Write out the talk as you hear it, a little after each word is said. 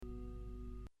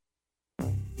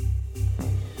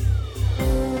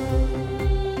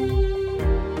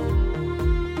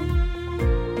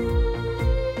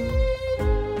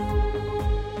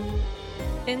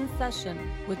Session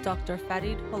with Dr.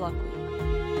 Farid Holakwi.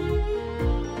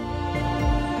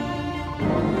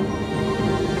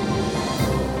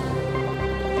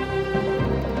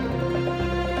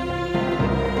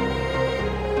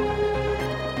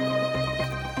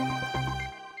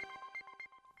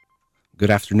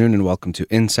 Good afternoon and welcome to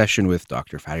In Session with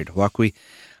Dr. Farid Holakwi.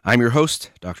 I'm your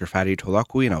host, Dr. Farid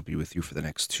Holakwi, and I'll be with you for the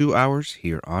next 2 hours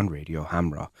here on Radio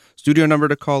Hamra. Studio number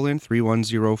to call in,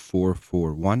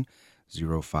 310-441-0555.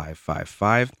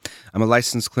 I'm a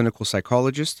licensed clinical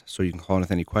psychologist, so you can call in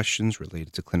with any questions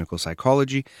related to clinical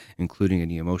psychology, including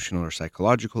any emotional or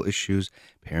psychological issues,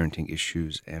 parenting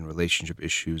issues, and relationship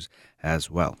issues as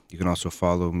well. You can also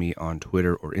follow me on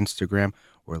Twitter or Instagram,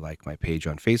 or like my page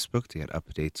on Facebook to get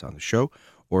updates on the show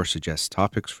or suggest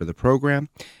topics for the program.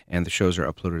 And the shows are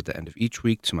uploaded at the end of each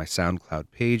week to my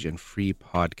SoundCloud page and free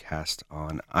podcast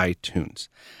on iTunes.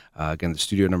 Again, the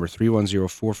studio number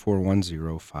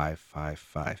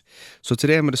 310-441-0555. So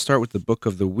today I'm going to start with the book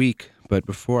of the week, but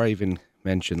before I even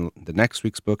mention the next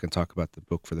week's book and talk about the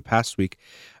book for the past week,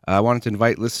 I wanted to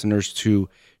invite listeners to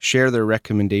share their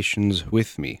recommendations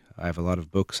with me. I have a lot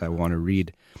of books I want to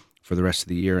read for the rest of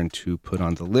the year and to put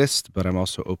on the list, but I'm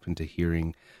also open to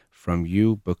hearing from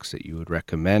you, books that you would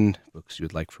recommend, books you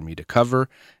would like for me to cover,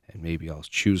 and maybe I'll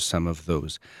choose some of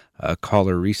those. A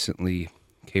caller recently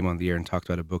came on the air and talked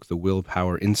about a book, The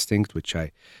Willpower Instinct, which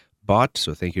I bought,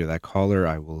 so thank you to that caller.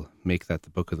 I will make that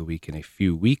the book of the week in a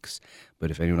few weeks,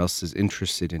 but if anyone else is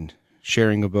interested in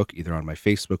sharing a book, either on my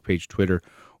Facebook page, Twitter,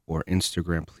 or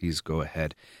Instagram, please go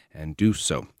ahead and do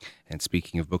so. And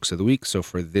speaking of books of the week, so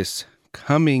for this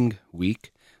coming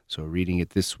week, so reading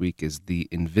it this week, is The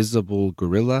Invisible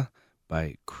Gorilla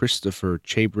by Christopher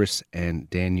Chabris and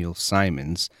Daniel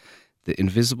Simons. The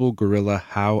Invisible Gorilla,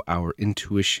 How Our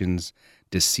Intuitions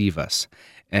Deceive Us.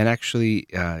 And actually,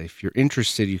 if you're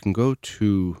interested, you can go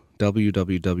to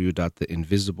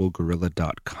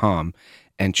www.theinvisiblegorilla.com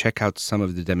and check out some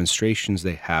of the demonstrations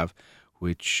they have,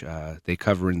 which they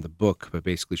cover in the book, but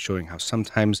basically showing how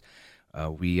sometimes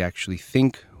we actually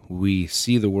think we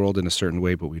see the world in a certain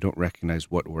way, but we don't recognize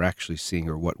what we're actually seeing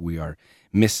or what we are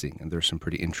missing. And there's some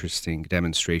pretty interesting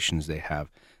demonstrations they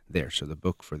have there. So the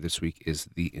book for this week is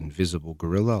The Invisible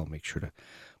Gorilla. I'll make sure to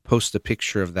post a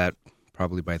picture of that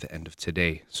probably by the end of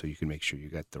today so you can make sure you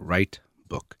get the right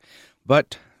book.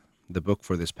 But the book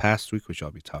for this past week, which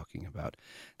I'll be talking about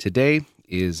today,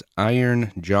 is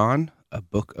Iron John, a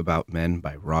book about men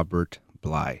by Robert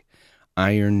Bly.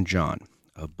 Iron John,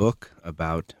 a book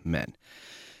about men.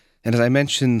 And as I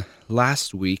mentioned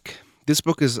last week, this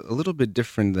book is a little bit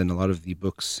different than a lot of the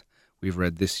books we've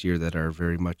read this year that are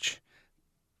very much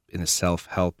in a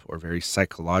self-help or very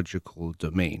psychological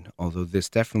domain, although this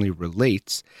definitely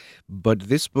relates. But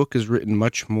this book is written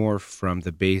much more from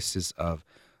the basis of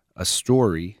a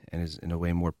story and is in a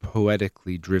way more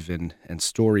poetically driven and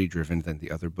story-driven than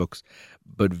the other books,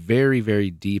 but very,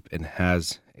 very deep and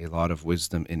has a lot of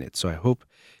wisdom in it. So I hope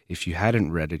if you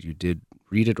hadn't read it, you did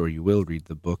read it or you will read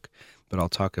the book, but I'll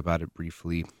talk about it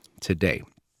briefly today.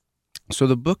 So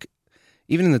the book,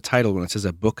 even in the title, when it says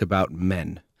a book about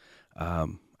men,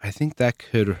 I think that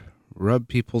could rub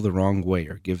people the wrong way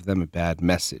or give them a bad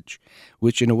message,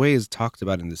 which in a way is talked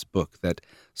about in this book, that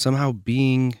somehow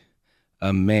being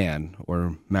a man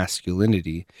or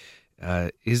masculinity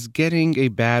is getting a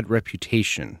bad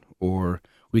reputation, or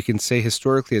we can say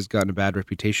historically has gotten a bad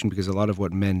reputation because a lot of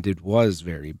what men did was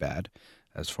very bad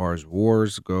as far as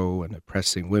wars go and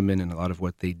oppressing women and a lot of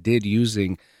what they did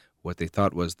using what they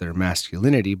thought was their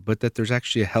masculinity, but that there's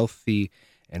actually a healthy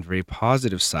and very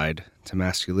positive side to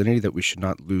masculinity that we should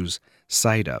not lose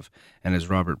sight of. And as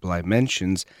Robert Bly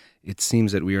mentions, it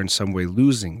seems that we are in some way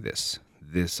losing this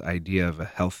idea of a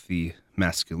healthy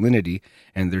masculinity,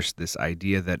 and there's this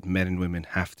idea that men and women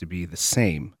have to be the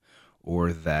same,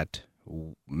 or that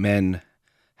men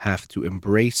have to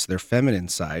embrace their feminine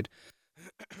side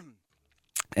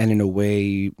and in a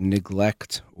way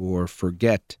neglect or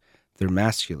forget their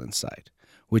masculine side,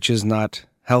 which is not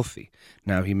healthy.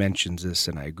 Now, he mentions this,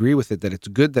 and I agree with it, that it's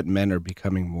good that men are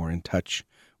becoming more in touch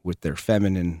with their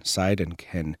feminine side and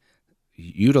can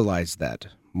utilize that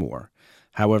more.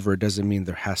 However, it doesn't mean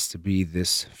there has to be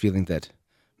this feeling that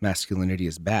masculinity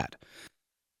is bad.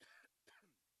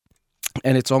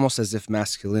 And it's almost as if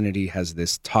masculinity has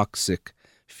this toxic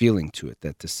feeling to it,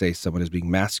 that to say someone is being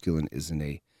masculine isn't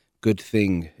a good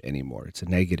thing anymore. It's a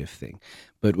negative thing.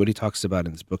 But what he talks about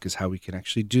in this book is how we can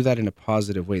actually do that in a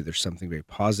positive way. There's something very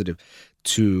positive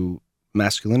to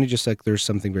masculinity, just like there's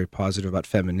something very positive about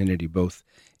femininity, both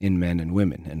in men and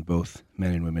women. And both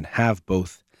men and women have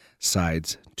both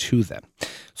sides to them.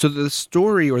 So the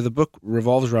story or the book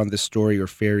revolves around this story or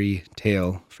fairy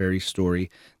tale, fairy story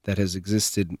that has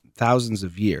existed thousands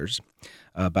of years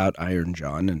about Iron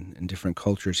John. And in different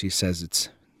cultures, he says it's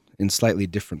in slightly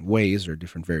different ways or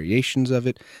different variations of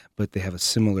it, but they have a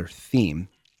similar theme.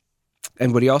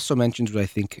 And what he also mentions, what I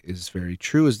think is very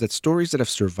true, is that stories that have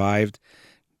survived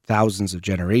thousands of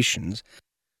generations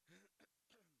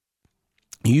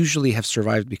usually have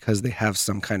survived because they have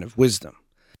some kind of wisdom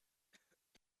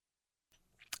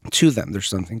to them. There's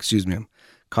something, excuse me, I'm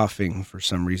coughing for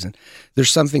some reason. There's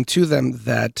something to them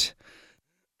that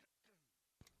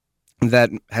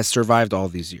has survived all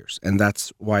these years. And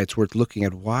that's why it's worth looking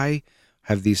at why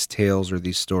have these tales or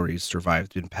these stories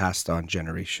survived, been passed on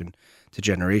generation to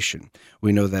generation.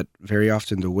 We know that very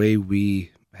often the way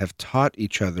we have taught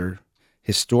each other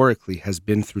historically has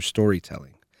been through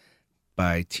storytelling,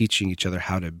 by teaching each other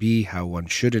how to be, how one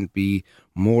shouldn't be,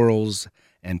 morals,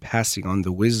 and passing on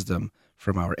the wisdom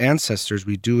from our ancestors.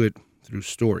 We do it through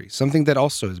stories, something that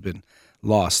also has been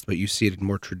lost, but you see it in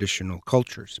more traditional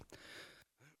cultures.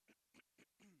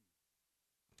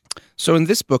 So in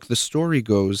this book, the story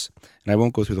goes, and I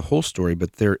won't go through the whole story,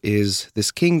 but there is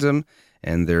this kingdom,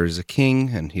 and there is a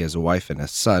king, and he has a wife and a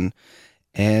son,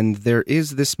 and there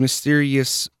is this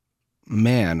mysterious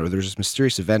man, or there's this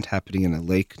mysterious event happening in a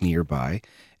lake nearby,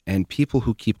 and people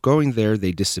who keep going there,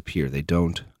 they disappear. They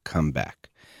don't come back.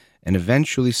 And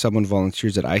eventually someone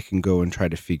volunteers that I can go and try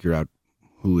to figure out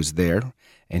who is there,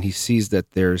 and he sees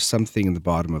that there's something in the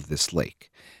bottom of this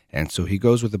lake. And so he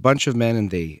goes with a bunch of men,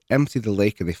 and they empty the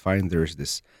lake, and they find there's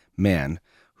this man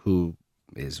who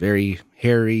is very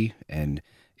hairy and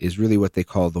is really what they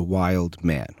call the wild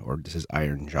man, or this is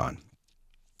Iron John.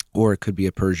 Or it could be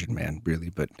a Persian man, really,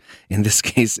 but in this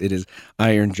case, it is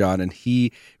Iron John, and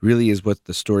he really is what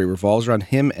the story revolves around,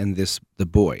 him and the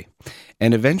boy.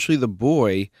 And eventually the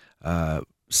boy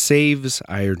saves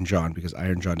Iron John, because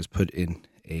Iron John is put in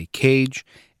a cage,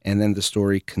 and then the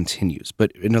story continues.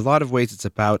 But in a lot of ways, it's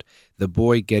about the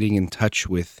boy getting in touch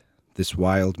with this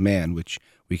wild man, which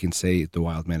we can say the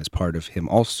wild man is part of him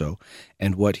also,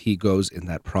 and what he goes in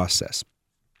that process.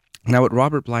 Now, what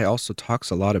Robert Bly also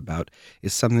talks a lot about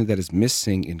is something that is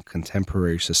missing in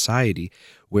contemporary society,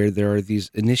 where there are these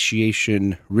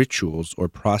initiation rituals or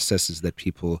processes that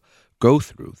people go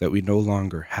through that we no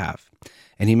longer have.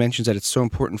 And he mentions that it's so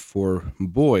important for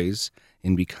boys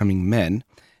in becoming men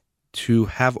to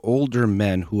have older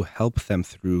men who help them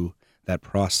through that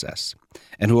process,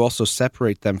 and who also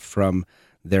separate them from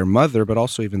their mother, but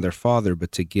also even their father,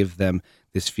 but to give them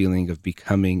this feeling of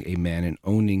becoming a man and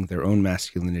owning their own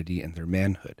masculinity and their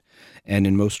manhood. And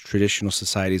in most traditional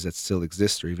societies that still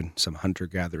exist, or even some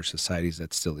hunter-gatherer societies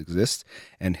that still exist,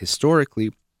 and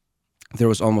historically, there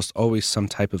was almost always some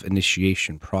type of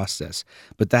initiation process,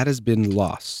 but that has been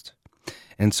lost.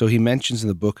 And so he mentions in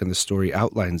the book, and the story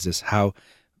outlines this, how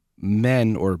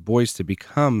men or boys to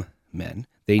become men,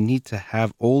 they need to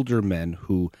have older men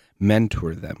who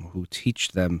mentor them, who teach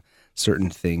them certain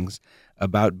things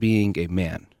about being a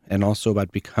man, and also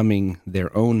about becoming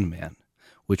their own man,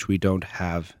 which we don't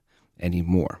have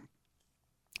anymore.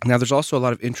 Now, there's also a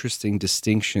lot of interesting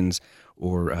distinctions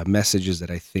or messages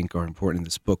that I think are important in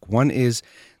this book. One is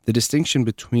the distinction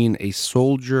between a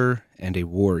soldier and a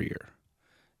warrior.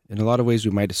 In a lot of ways,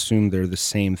 we might assume they're the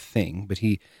same thing, but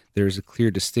there is a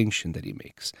clear distinction that he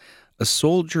makes. A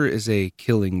soldier is a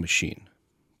killing machine.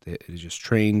 It is just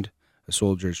trained. A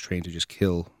soldier is trained to just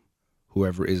kill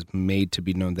whoever is made to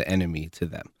be known the enemy to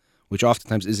them, which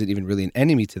oftentimes isn't even really an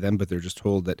enemy to them, but they're just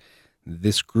told that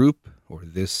this group or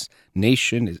this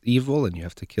nation is evil and you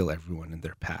have to kill everyone in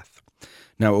their path.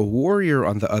 Now, a warrior,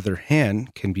 on the other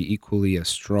hand, can be equally as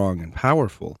strong and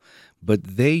powerful, but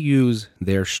they use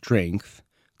their strength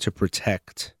to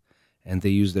protect, and they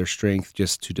use their strength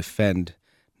just to defend,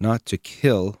 not to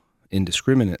kill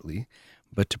indiscriminately,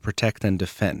 but to protect and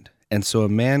defend. And so a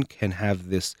man can have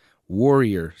this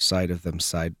warrior side of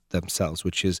themselves,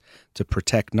 which is to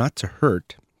protect, not to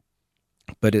hurt,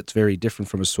 but it's very different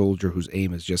from a soldier whose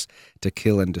aim is just to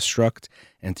kill and destruct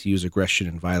and to use aggression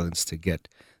and violence to get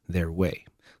their way.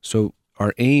 So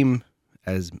our aim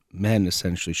as men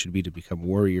essentially should be to become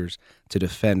warriors, to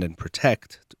defend and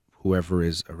protect whoever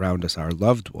is around us, our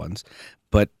loved ones,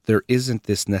 but there isn't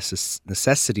this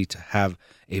necessity to have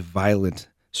a violent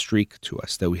streak to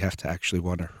us, that we have to actually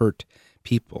want to hurt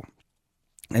people.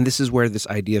 And this is where this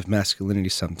idea of masculinity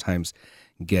sometimes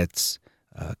gets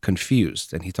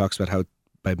confused. And he talks about how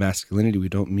by masculinity we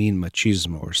don't mean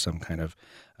machismo or some kind of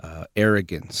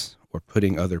arrogance or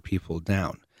putting other people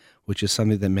down, which is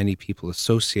something that many people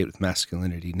associate with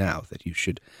masculinity now, that you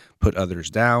should put others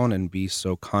down and be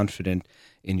so confident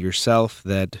in yourself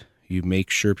that You make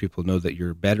sure people know that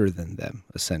you're better than them,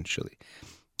 essentially.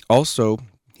 Also,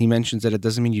 he mentions that it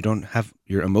doesn't mean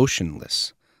you're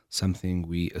emotionless, something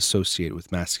we associate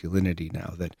with masculinity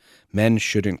now, that men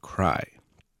shouldn't cry,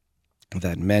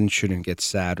 that men shouldn't get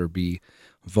sad or be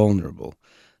vulnerable,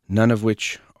 none of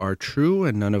which are true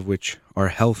and none of which are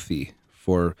healthy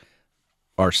for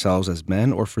ourselves as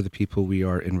men or for the people we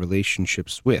are in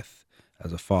relationships with,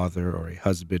 as a father or a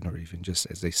husband or even just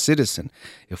as a citizen.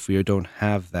 If we don't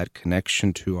have that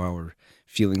connection to our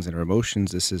feelings and our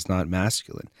emotions, this is not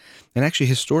masculine. And actually,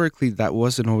 historically, that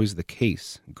wasn't always the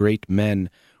case. Great men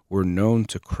were known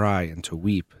to cry and to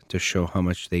weep to show how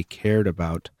much they cared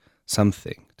about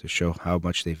something, to show how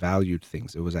much they valued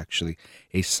things. It was actually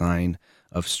a sign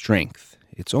of strength.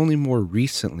 It's only more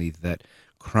recently that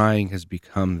crying has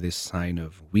become this sign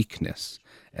of weakness,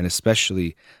 and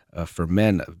especially for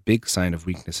men, a big sign of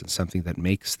weakness and something that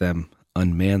makes them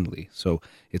unmanly. So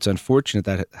it's unfortunate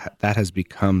that that has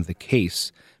become the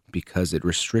case, because it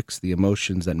restricts the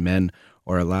emotions that men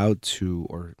are allowed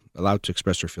to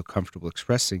express or feel comfortable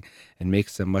expressing, and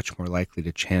makes them much more likely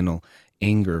to channel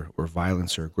anger or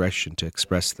violence or aggression to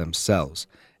express themselves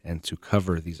and to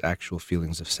cover these actual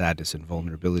feelings of sadness and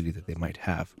vulnerability that they might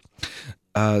have.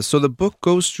 So the book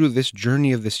goes through this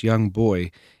journey of this young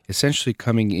boy essentially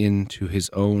coming into his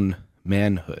own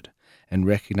manhood and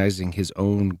recognizing his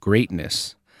own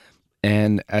greatness.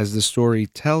 And as the story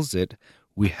tells it,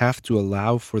 we have to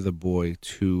allow for the boy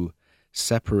to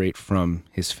separate from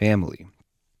his family.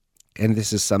 And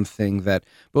this is something that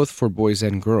both for boys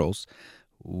and girls,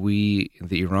 the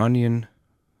Iranian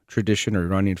tradition or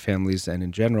Iranian families, and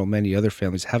in general many other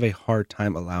families, have a hard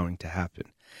time allowing to happen.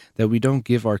 That we don't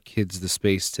give our kids the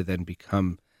space to then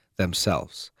become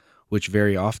themselves, which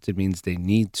very often means they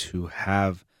need to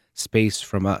have space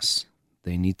from us.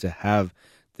 They need to have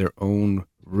their own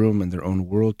room and their own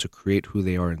world to create who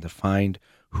they are and define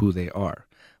who they are.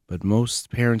 But most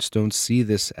parents don't see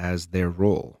this as their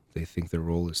role. They think their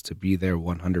role is to be there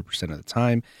 100% of the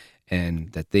time,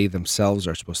 and that they themselves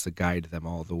are supposed to guide them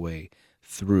all the way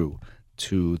through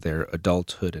to their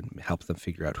adulthood and help them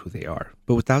figure out who they are.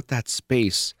 But without that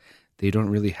space, they don't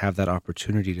really have that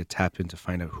opportunity to tap in to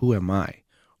find out, who am I?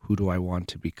 Who do I want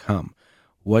to become?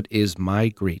 What is my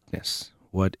greatness?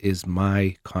 What is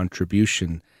my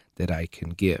contribution that I can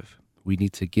give? We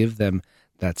need to give them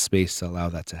that space to allow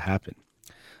that to happen.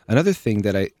 Another thing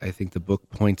that I think the book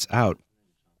points out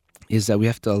is that we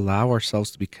have to allow ourselves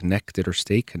to be connected or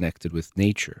stay connected with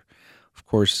nature. Of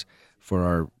course, for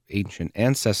our ancient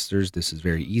ancestors, this is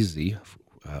very easy,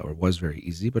 or was very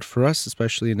easy. But for us,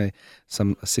 especially in a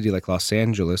city like Los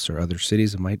Angeles or other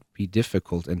cities, it might be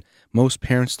difficult. And most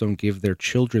parents don't give their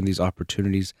children these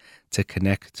opportunities to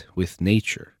connect with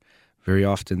nature. Very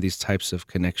often, these types of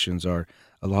connections are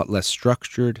a lot less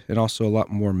structured and also a lot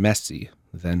more messy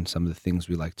than some of the things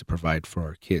we like to provide for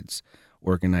our kids.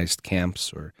 Organized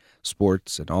camps or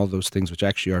sports and all those things, which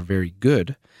actually are very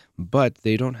good, but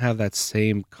they don't have that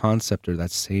same concept or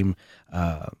that same,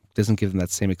 doesn't give them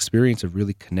that same experience of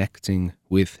really connecting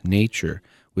with nature,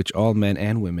 which all men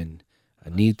and women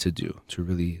need to do to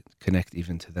really connect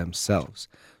even to themselves.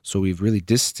 So we've really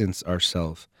distanced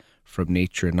ourselves from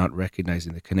nature and not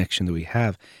recognizing the connection that we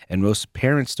have. And most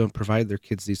parents don't provide their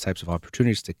kids these types of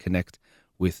opportunities to connect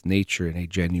with nature in a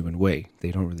genuine way. They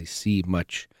don't really see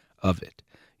much of it.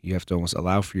 You have to almost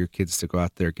allow for your kids to go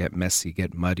out there, get messy,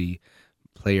 get muddy,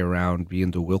 play around, be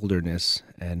in the wilderness,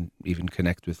 and even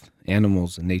connect with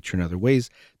animals and nature in other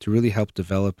ways to really help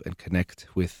develop and connect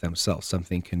with themselves.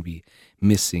 Something can be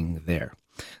missing there.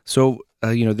 So,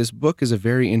 this book is a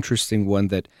very interesting one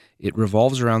that it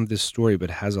revolves around this story,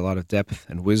 but has a lot of depth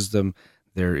and wisdom.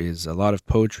 There is a lot of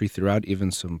poetry throughout,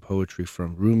 even some poetry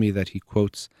from Rumi that he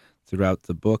quotes throughout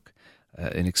the book,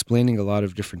 in explaining a lot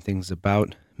of different things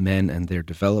about men and their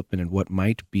development and what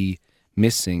might be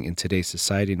missing in today's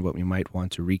society and what we might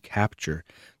want to recapture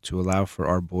to allow for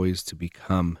our boys to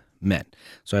become men.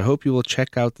 So I hope you will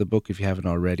check out the book if you haven't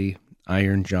already,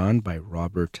 Iron John by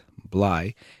Robert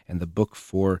Bly. And the book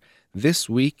for this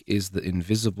week is The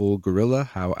Invisible Gorilla,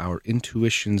 How Our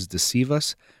Intuitions Deceive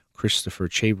Us, Christopher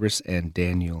Chabris and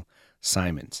Daniel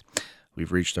Simons.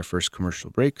 We've reached our first commercial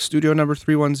break. Studio number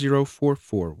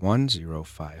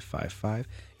 310-441-0555.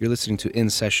 You're listening to In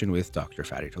Session with Dr.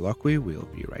 Farid Holakwi. We'll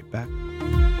be right back.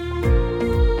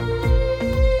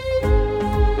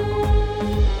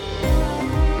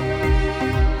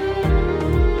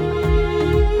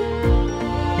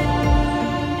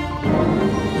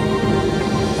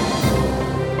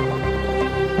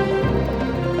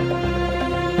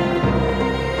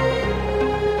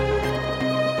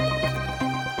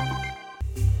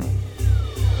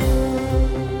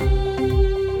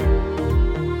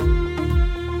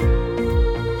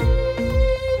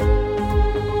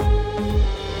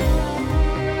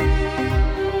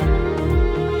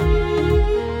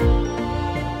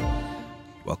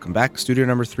 Welcome back. Studio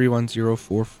number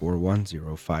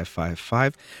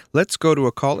 310-441-0555. Let's go to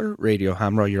a caller. Radio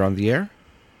Hamra, you're on the air.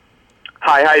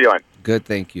 Hi, how you doing? Good,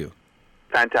 thank you.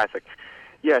 Fantastic.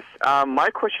 Yes, my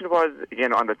question was,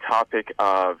 again, on the topic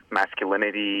of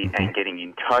masculinity and getting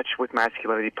in touch with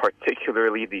masculinity,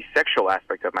 particularly the sexual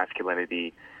aspect of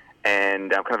masculinity,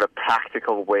 and kind of a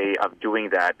practical way of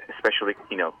doing that, especially,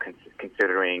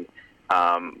 considering,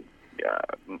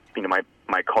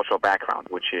 my cultural background,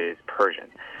 which is Persian.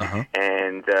 Uh-huh.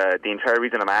 And the entire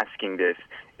reason I'm asking this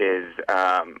is,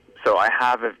 so I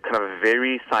have a kind of a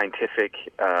very scientific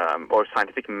or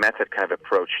scientific method kind of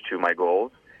approach to my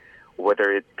goals, whether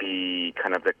it be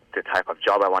kind of the type of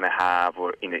job I want to have,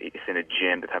 or it's in a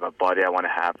gym, the type of body I want to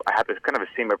have. I have this kind of the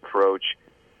same approach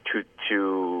to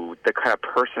the kind of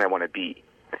person I want to be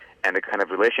and the kind of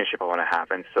relationship I want to have.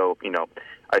 And so,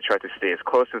 I try to stay as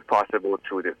close as possible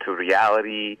to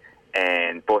reality,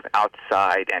 and both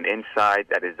outside and inside.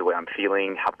 That is the way I'm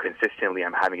feeling, how consistently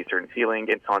I'm having a certain feeling,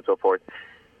 and so on and so forth.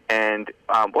 And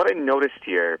what I noticed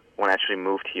here when I actually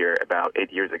moved here about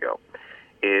 8 years ago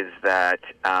is that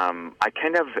I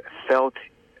kind of felt,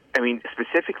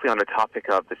 specifically on the topic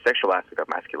of the sexual aspect of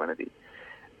masculinity,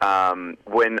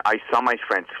 when I saw my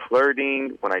friends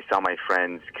flirting, when I saw my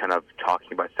friends kind of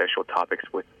talking about sexual topics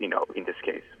with, in this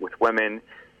case, with women,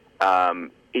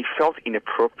 it felt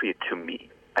inappropriate to me.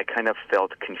 I kind of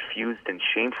felt confused and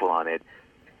shameful on it,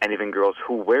 and even girls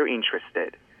who were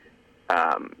interested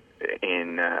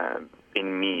in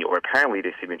me, or apparently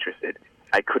they seemed interested,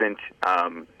 I couldn't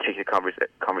take the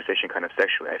conversation kind of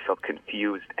sexually. I felt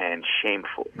confused and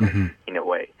shameful in a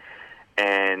way.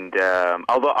 And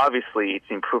although obviously it's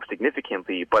improved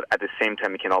significantly, but at the same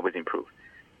time it can always improve.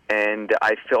 And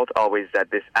I felt always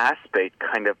that this aspect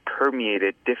kind of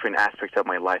permeated different aspects of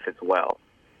my life as well.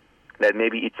 That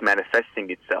maybe it's manifesting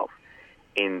itself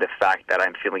in the fact that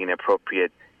I'm feeling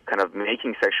inappropriate, kind of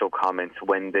making sexual comments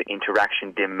when the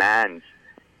interaction demands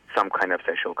some kind of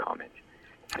sexual comment.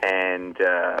 And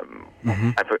I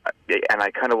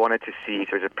kind of wanted to see if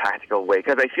there's a practical way,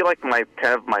 because I feel like my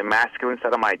masculine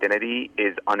side of my identity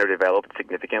is underdeveloped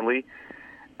significantly.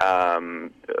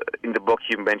 In the book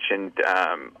you mentioned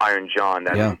Iron John,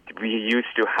 that we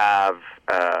used to have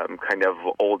kind of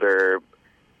older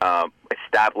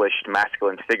established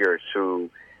masculine figures who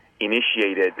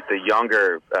initiated the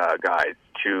younger guys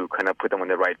to kind of put them on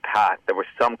the right path. There was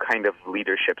some kind of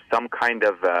leadership, some kind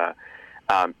of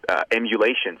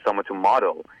emulation, someone to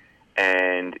model.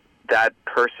 And that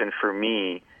person for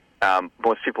me,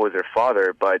 most people is their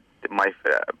father, but my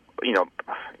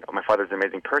father's an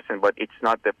amazing person, but it's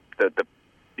not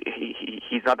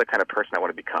he's not the kind of person I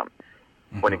want to become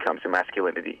when it comes to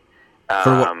masculinity.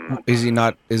 For what, is he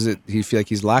not? Is it? Do you feel like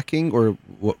he's lacking, or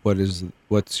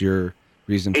what's your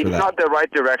reason for that? It's not the right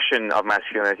direction of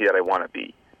masculinity that I want to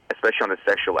be, especially on the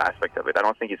sexual aspect of it. I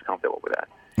don't think he's comfortable with that.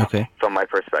 Okay. From my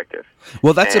perspective.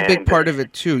 Well, that's a big part of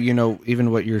it too.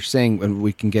 Even what you're saying, and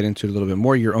we can get into it a little bit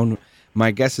more.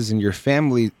 My guess is in your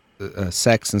family,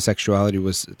 sex and sexuality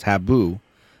was taboo,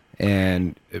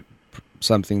 and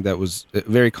something that was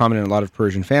very common in a lot of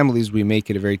Persian families. We make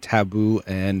it a very taboo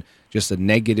and just a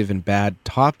negative and bad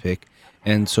topic.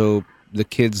 And so the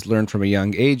kids learn from a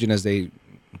young age, and as they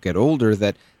get older,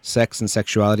 that sex and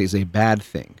sexuality is a bad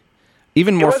thing.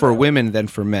 Even more for women than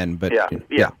for men. But yeah.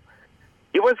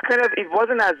 It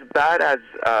wasn't as bad as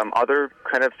other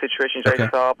kind of situations I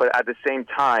saw, but at the same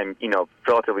time,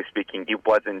 relatively speaking, it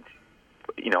wasn't,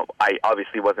 I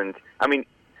obviously wasn't,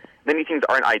 many things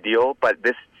aren't ideal, but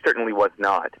this certainly was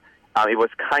not. It was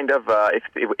kind of,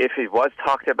 if it was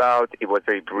talked about, it was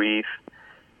very brief,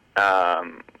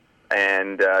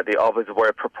 and they always were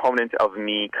a proponent of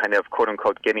me kind of,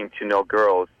 quote-unquote, getting to know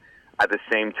girls, at the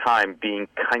same time being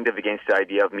kind of against the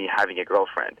idea of me having a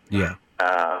girlfriend. Yeah.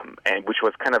 And which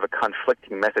was kind of a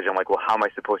conflicting message. I'm like, well, how am I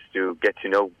supposed to get to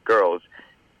know girls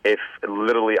if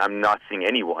literally I'm not seeing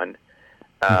anyone?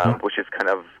 Which is kind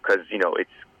of, because, it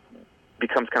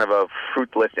becomes kind of a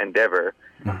fruitless endeavor.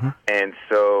 And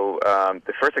so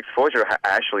the first exposure I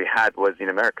actually had was in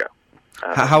America.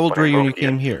 How old were you when you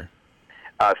came here?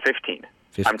 15.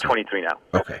 I'm 23 now.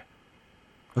 Okay.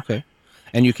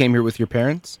 And you came here with your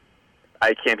parents?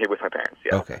 I came here with my parents,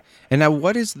 yeah. Okay. And now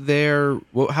what is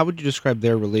how would you describe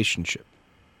their relationship?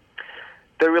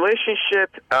 The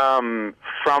relationship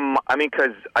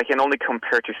because I can only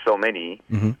compare to so many,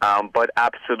 but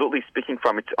absolutely speaking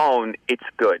from its own, it's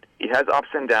good. It has ups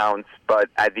and downs, but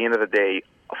at the end of the day,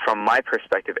 from my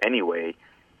perspective anyway,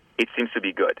 it seems to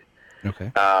be good.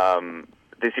 Okay.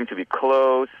 They seem to be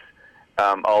close,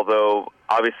 although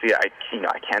obviously I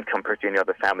can't compare to any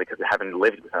other family because I haven't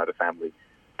lived with another family.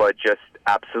 but just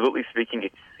absolutely speaking,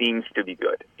 it seems to be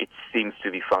good. It seems to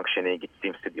be functioning. It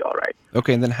seems to be all right.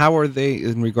 Okay, and then how are they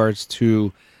in regards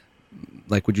to,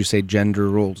 like, would you say gender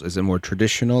roles? Is it more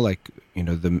traditional, like,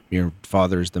 your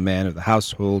father is the man of the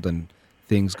household and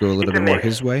things go a little bit more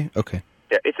his way? Okay.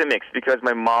 Yeah, it's a mix because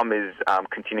my mom is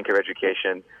continuing her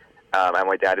education, and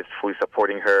my dad is fully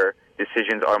supporting her.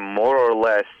 Decisions are more or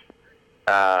less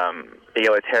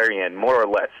egalitarian, more or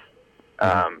less.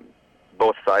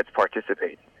 Both sides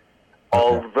participate. Okay.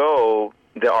 Although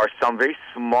there are some very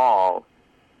small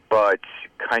but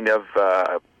kind of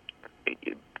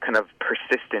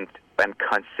persistent and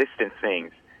consistent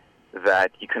things that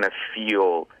you kind of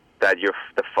feel that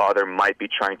the father might be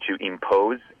trying to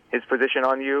impose his position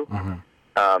on you.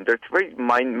 They're very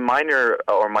minor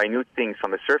or minute things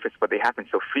on the surface, but they happen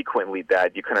so frequently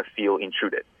that you kind of feel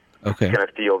intruded. Okay. You kind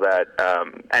of feel that,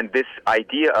 and this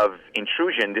idea of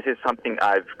intrusion, this is something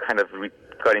I've kind of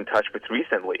got in touch with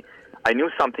recently. I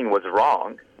knew something was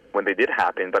wrong when they did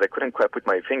happen, but I couldn't quite put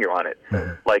my finger on it.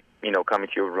 Like, coming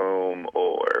to your room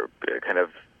or kind of,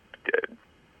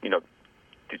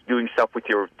 doing stuff with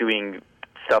your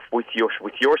stuff,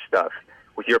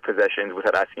 with your possessions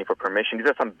without asking for permission. These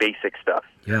are some basic stuff.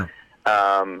 Yeah.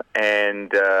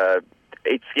 And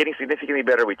it's getting significantly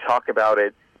better. We talk about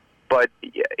it, but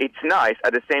it's nice.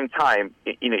 At the same time,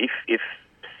 if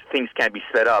things can be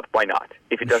set up, why not?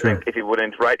 If it doesn't, Sure. if it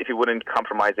wouldn't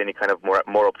compromise any kind of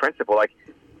moral principle, like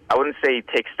I wouldn't say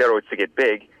take steroids to get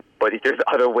big, but if there's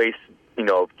other ways,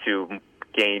 to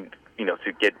gain,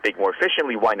 to get big more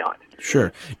efficiently, why not?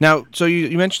 Sure. Now, so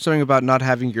you mentioned something about not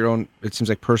having your own, it seems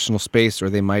like, personal space, or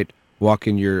they might walk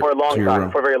in your for a long to your time,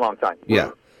 room. for a very long time.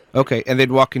 Yeah. Okay, and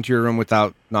they'd walk into your room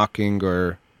without knocking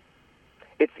or...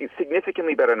 It's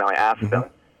significantly better now. I asked them. Well,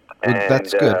 And,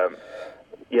 that's good.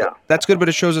 Yeah. That's good, but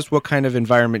it shows us what kind of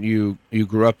environment you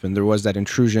grew up in. There was that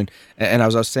intrusion. And I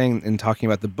was saying in talking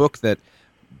about the book that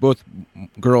both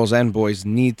girls and boys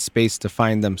need space to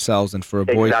find themselves, and for a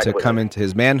boy to come into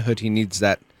his manhood, he needs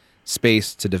that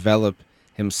space to develop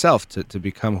himself, to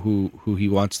become who he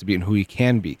wants to be and who he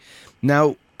can be.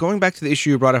 Now, going back to the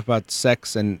issue you brought up about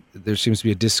sex, and there seems to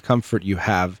be a discomfort you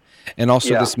have, and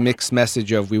also this mixed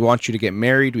message of we want you to get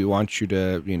married, we want you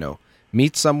to,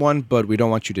 meet someone, but we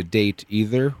don't want you to date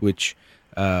either, which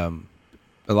a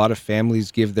lot of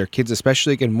families give their kids,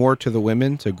 especially, again, more to the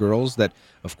women, to girls, that,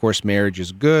 of course, marriage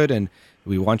is good, and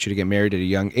we want you to get married at a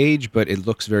young age, but it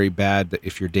looks very bad that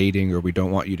if you're dating, or we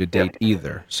don't want you to date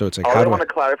either. So it's like, I want to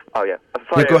clarify. Oh, yeah.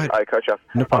 Sorry, go ahead. I cut you off.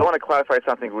 No I problem. want to clarify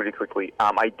something really quickly.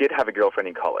 I did have a girlfriend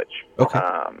in college. Okay.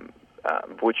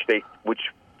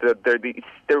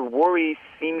 Their worry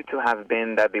seemed to have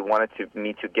been that they wanted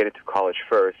me to get it to college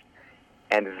first,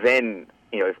 and then,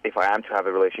 if I am to have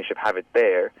a relationship, have it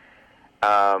there.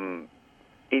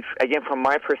 If, again, from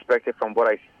my perspective, from what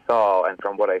I saw and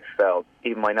from what I felt,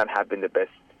 it might not have been the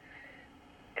best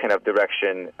kind of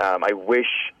direction. I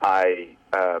wish I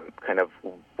kind of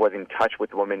was in touch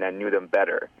with women and knew them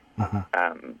better,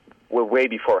 way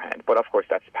beforehand. But of course,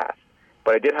 that's past.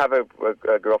 But I did have a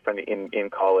girlfriend in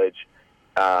college.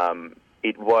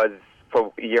 It was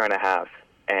for a year and a half,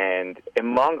 and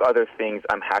among other things,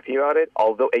 I'm happy about it.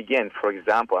 Although, again, for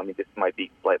example, this might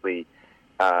be slightly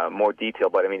more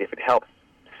detailed, but if it helps,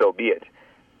 so be it.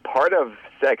 Part of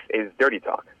sex is dirty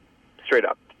talk, straight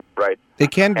up, right?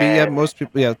 It can be, yeah. Most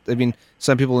people, yeah.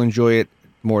 Some people enjoy it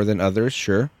more than others,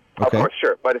 sure. Okay. Of course,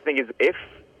 sure. But the thing is,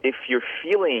 if you're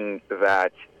feeling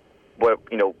that,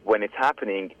 when it's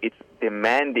happening, it's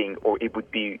demanding, or it would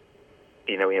be,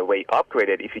 in a way,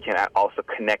 upgraded if you can also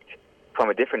connect from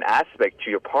a different aspect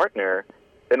to your partner,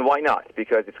 then why not?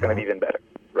 Because it's going to be even better,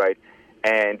 right?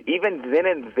 And even then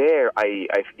and there,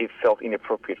 it felt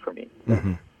inappropriate for me.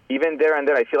 Even there and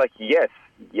then, I feel like yes.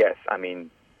 I'm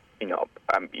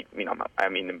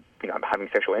having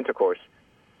sexual intercourse,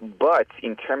 but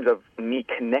in terms of me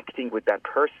connecting with that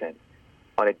person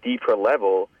on a deeper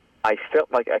level, I felt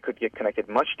like I could get connected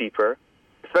much deeper,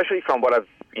 especially from when I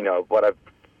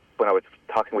was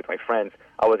talking with my friends.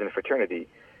 I was in a fraternity,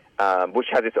 which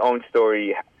has its own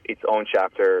story, its own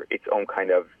chapter, its own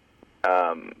kind of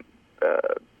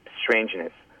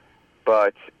strangeness.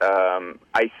 But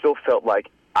I still felt like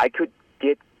I could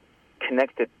get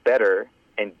connected better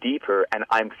and deeper, and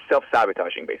I'm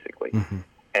self-sabotaging, basically.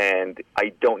 And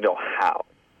I don't know how.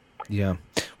 Yeah.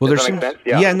 Well, does that make sense?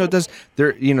 Yeah. No, it does.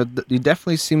 You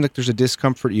definitely seem like there's a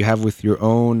discomfort you have with your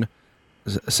own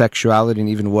sexuality and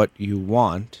even what you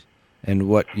want and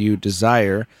what you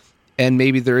desire. And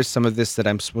maybe there is some of this that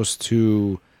I'm supposed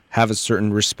to have a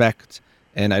certain respect,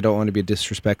 and I don't want to be a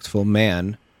disrespectful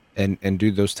man and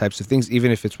do those types of things,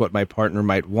 even if it's what my partner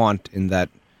might want in that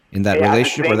in that Yeah,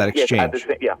 relationship or that yes, exchange.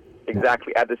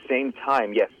 exactly. At the same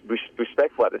time, yes,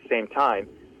 respectful at the same time,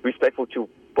 respectful to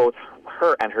both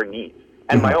her and her needs,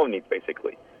 and my own needs,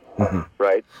 basically.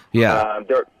 Right? Yeah.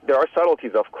 There are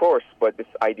subtleties, of course, but this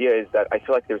idea is that I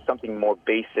feel like there's something more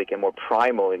basic and more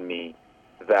primal in me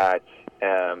that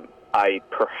I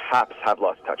perhaps have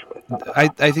lost touch with.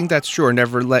 I think that's true. Or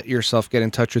never let yourself get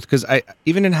in touch with, because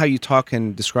even in how you talk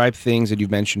and describe things, and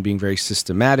you've mentioned being very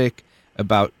systematic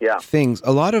about things,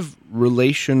 a lot of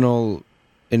relational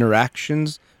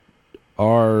interactions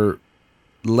are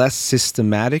less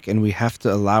systematic, and we have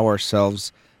to allow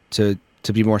ourselves to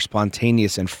be more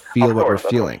spontaneous and feel what we're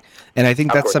feeling. And I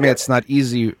think that's something that's not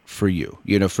easy for you.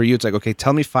 For you, it's like, okay,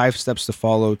 tell me 5 steps to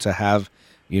follow to have,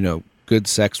 good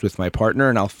sex with my partner,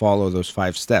 and I'll follow those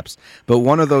 5 steps. But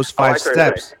one of those 5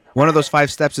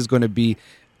 steps is going to be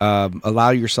allow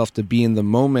yourself to be in the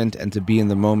moment and to be in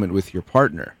the moment with your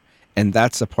partner. And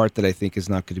that's a part that I think is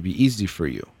not going to be easy for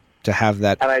you to have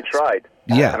that. And I tried.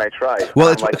 Yeah. And I tried. Well,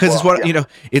 it's because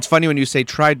it's funny when you say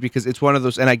tried, because it's one of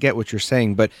those, and I get what you're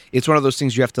saying, but it's one of those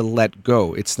things you have to let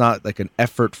go. It's not like an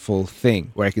effortful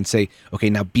thing where I can say, okay,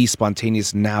 now be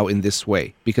spontaneous now in this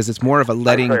way, because it's more of a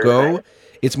letting go.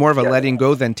 It's more of a letting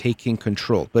go than taking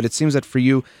control. But it seems that for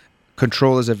you,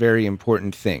 control is a very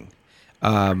important thing.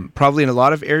 Probably in a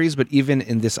lot of areas, but even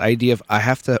in this idea of I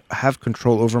have to have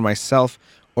control over myself,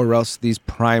 or else these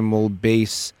primal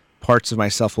base parts of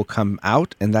myself will come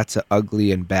out, and that's an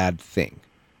ugly and bad thing.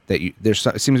 It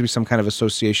seems to be some kind of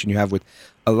association you have with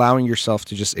allowing yourself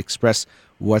to just express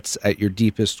what's at your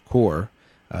deepest core.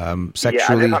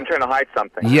 Sexually, as if I'm trying to hide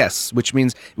something. Yes, which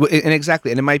means, and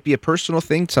it might be a personal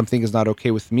thing. Something is not okay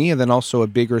with me, and then also a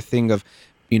bigger thing of,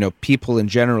 people in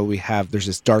general. There's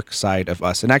this dark side of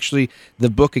us, and actually, the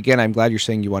book again. I'm glad you're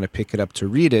saying you want to pick it up to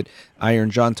read it.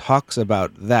 Iron John talks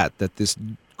about that this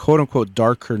quote unquote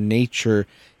darker nature,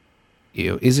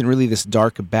 isn't really this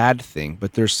dark bad thing,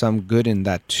 but there's some good in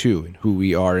that too, in who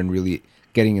we are and really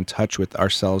getting in touch with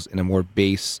ourselves in a more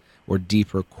base or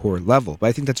deeper core level. But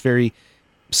I think that's very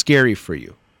scary for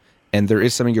you, and there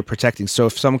is something you're protecting. So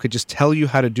if someone could just tell you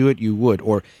how to do it, you would.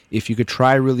 Or if you could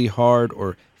try really hard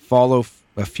or follow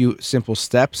a few simple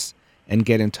steps and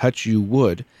get in touch, you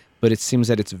would. But it seems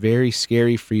that it's very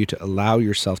scary for you to allow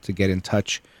yourself to get in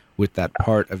touch with that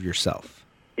part of yourself.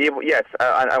 Yes,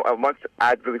 I want to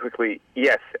add really quickly,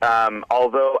 yes,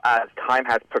 although as time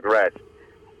has progressed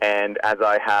and as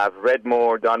I have read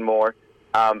more, done more,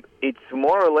 it's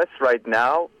more or less right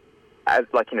now, as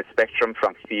like in a spectrum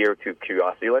from fear to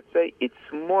curiosity, let's say, it's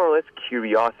more or less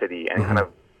curiosity and kind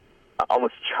of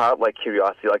almost childlike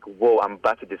curiosity, like, whoa, I'm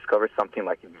about to discover something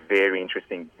like very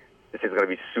interesting. This is going to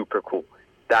be super cool.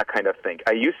 That kind of thing.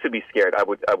 I used to be scared. I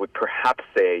would perhaps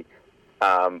say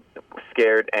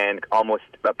scared and almost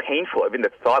painful. Even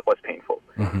the thought was painful.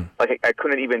 Like I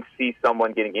couldn't even see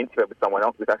someone getting intimate with someone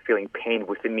else without feeling pain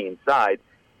within me inside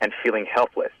and feeling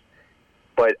helpless.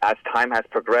 But as time has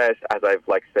progressed, as I've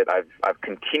said, I've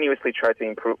continuously tried to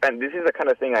improve, and this is the kind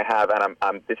of thing I have,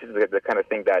 and this is the kind of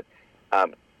thing that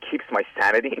keeps my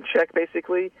sanity in check.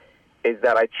 Basically, is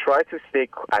that I try to stay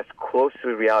as close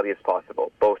to reality as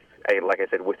possible, both like I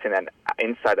said, within and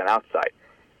inside and outside.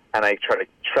 And I try to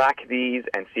track these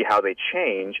and see how they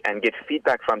change and get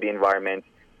feedback from the environment.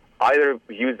 Either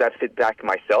use that feedback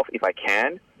myself if I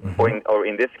can, or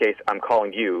in this case, I'm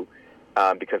calling you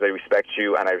because I respect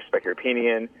you and I respect your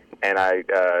opinion, and I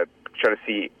try to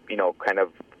see, kind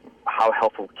of how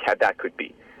helpful that could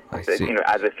be, as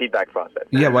a feedback process.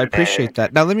 Yeah, well, I appreciate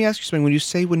that. Now, let me ask you something. When you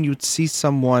say when you'd see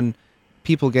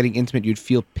people getting intimate, you'd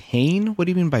feel pain? What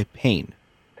do you mean by pain?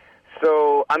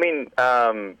 So, I mean,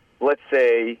 let's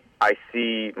say I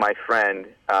see my friend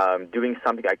doing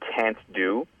something I can't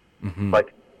do,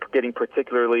 like getting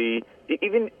particularly,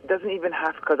 doesn't even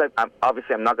have, because I'm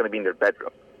obviously I'm not going to be in their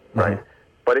bedroom, right?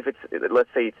 But if let's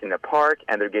say it's in a park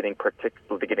and they're getting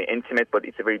intimate, but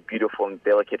it's a very beautiful and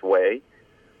delicate way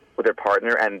with their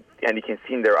partner, and you can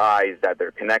see in their eyes that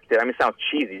they're connected. I mean, it sounds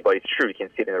cheesy, but it's true. You can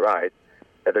see it in their eyes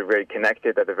that they're very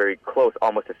connected, that they're very close,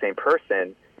 almost the same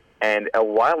person. And a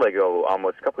while ago,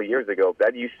 almost a couple of years ago,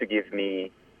 that used to give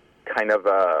me kind of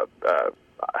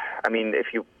I mean, if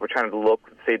you were trying to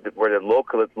say where the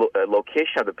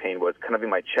location of the pain was, kind of in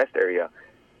my chest area,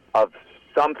 of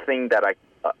something that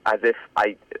as if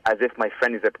my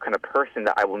friend is a kind of person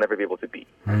that I will never be able to be.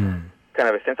 Kind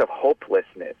of a sense of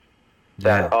hopelessness.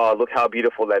 That, oh, look how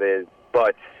beautiful that is,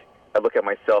 but I look at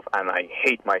myself and I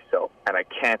hate myself, and I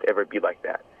can't ever be like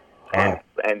that. Wow.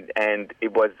 And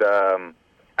it was,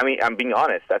 I mean, I'm being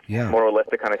honest. That's more or less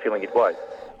the kind of feeling it was.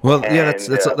 Well, yeah,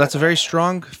 And that's a very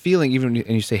strong feeling. Even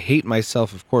and you say hate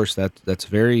myself, of course, that's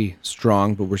very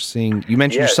strong. But we're seeing you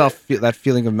mentioned yes, yourself that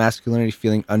feeling of masculinity,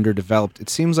 feeling underdeveloped. It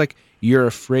seems like you're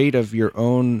afraid of your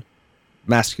own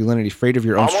masculinity, afraid of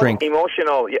your own strength. almost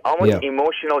Yeah,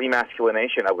 emotional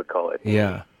emasculination, I would call it.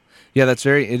 yeah, yeah.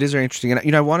 It is very interesting.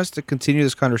 And I want us to continue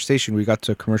this conversation. We got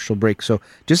to a commercial break, so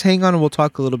just hang on, and we'll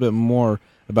talk a little bit more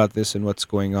about this and what's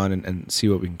going on, and see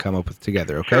what we can come up with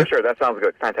together. Okay. Sure, that sounds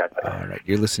good. Fantastic. All right.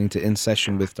 You're listening to In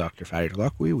Session with Dr. Farid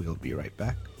Holakwi. We'll be right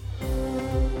back.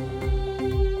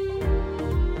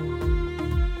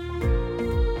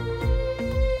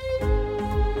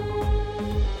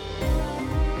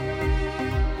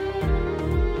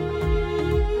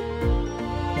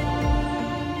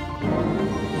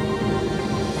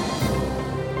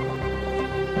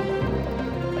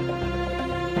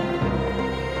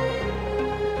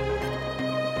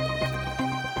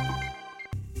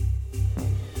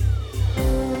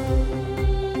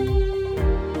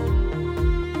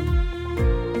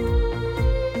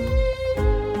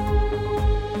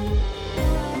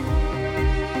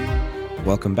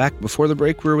 Welcome back. Before the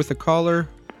break, we were with a caller.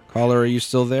 Caller, are you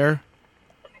still there?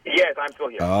 Yes, I'm still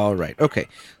here. All right. Okay.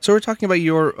 So we're talking about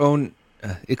your own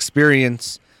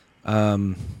experience,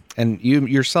 and you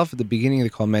yourself at the beginning of the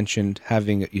call mentioned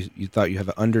having you thought you have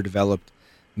an underdeveloped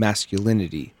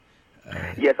masculinity.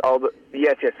 Yes.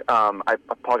 I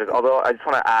apologize. Although I just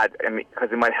want to add, because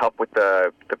it might help with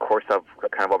the course of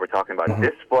kind of what we're talking about. Mm-hmm.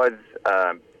 This was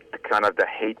kind of the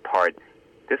hate part.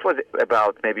 This was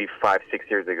about maybe 5-6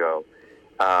 years ago.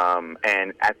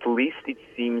 And at least it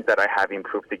seems that I have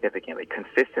improved significantly,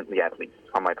 consistently at least,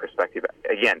 from my perspective.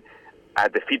 Again,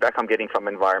 the feedback I'm getting from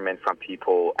environment, from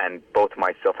people, and both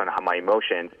myself and my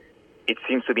emotions, it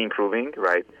seems to be improving,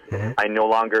 right? Mm-hmm. I no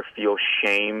longer feel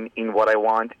shame in what I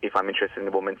want. If I'm interested in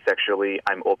a woman sexually,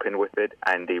 I'm open with it,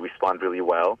 and they respond really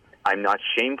well. I'm not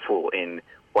shameful in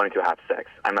wanting to have sex.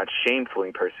 I'm not shameful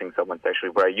in pursuing someone sexually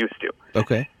where I used to.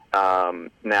 Okay.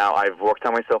 Now, I've worked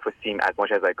on my self-esteem as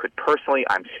much as I could personally.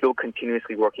 I'm still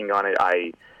continuously working on it.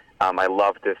 I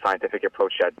love the scientific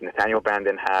approach that Nathaniel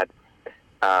Branden had.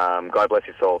 God bless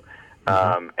his soul.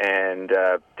 And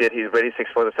did his Ready to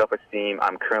Explore the Self-Esteem.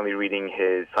 I'm currently reading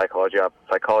his Psychology of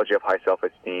High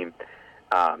Self-Esteem,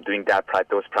 doing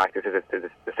those practices,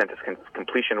 the sentence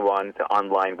completion ones, the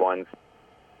online ones.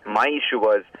 My issue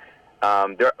was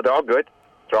they're all good.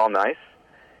 They're all nice.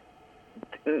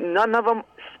 None of them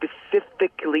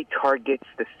specifically targets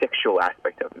the sexual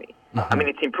aspect of me. Mm-hmm. I mean,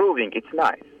 it's improving. It's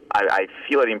nice. I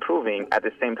feel it improving. At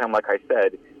the same time, like I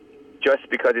said, just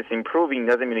because it's improving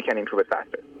doesn't mean you can improve it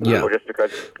faster. Yeah. Or just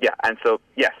because, yeah. And so,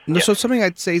 yes. No, yes. So something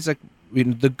I'd say is like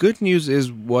the good news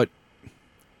is what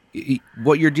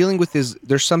you're dealing with is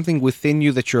there's something within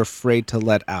you that you're afraid to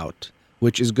let out,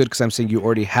 which is good because I'm saying you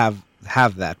already have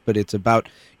that, but it's about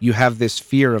you have this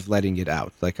fear of letting it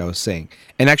out, like I was saying.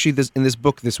 And actually, in this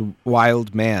book, this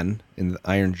wild man in the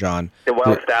Iron John, the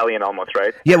wild stallion, almost,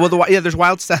 right? Yeah, well, there's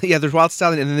wild stallion. Yeah, there's wild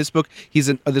stallion, and in this book,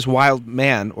 he's this wild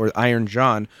man or Iron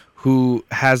John who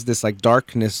has this like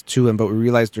darkness to him, but we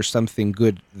realize there's something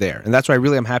good there, and that's why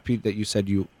I'm happy that you said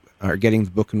you are getting the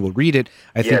book and will read it.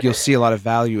 I think you'll see a lot of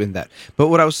value in that. But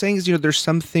what I was saying is, there's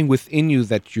something within you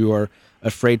that you're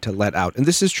afraid to let out, and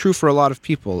this is true for a lot of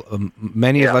people.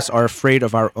 Many of us are afraid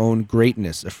of our own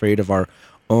greatness, afraid of our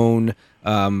own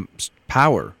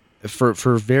power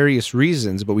for various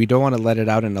reasons, but we don't want to let it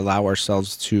out and allow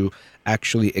ourselves to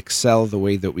actually excel the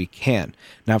way that we can.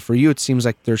 Now, for you, it seems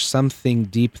like there's something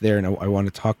deep there, and I want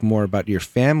to talk more about your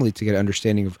family to get an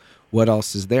understanding of what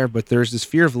else is there, but there's this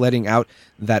fear of letting out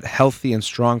that healthy and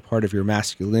strong part of your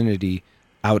masculinity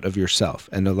out of yourself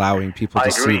and allowing people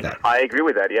to see that. I agree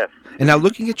with that, yes. And now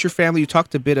looking at your family, you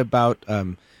talked a bit about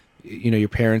your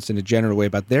parents in a general way,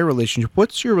 about their relationship.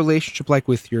 What's your relationship like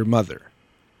with your mother?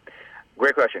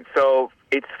 Great question. So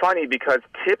it's funny because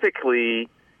typically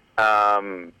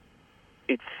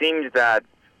it seems that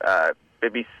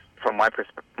maybe from my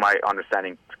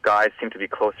understanding, guys seem to be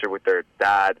closer with their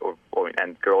dad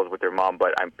and girls with their mom,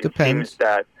 but it seems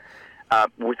that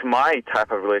with my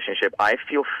type of relationship, I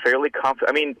feel fairly confident.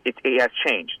 I mean, it has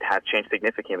changed. It has changed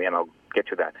significantly, and I'll get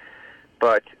to that.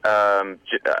 But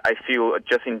I feel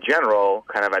just in general,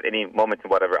 kind of at any moment and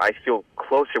whatever, I feel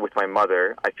closer with my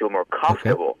mother. I feel more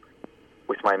comfortable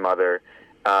with my mother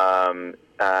than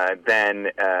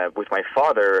with my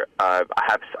father.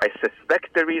 I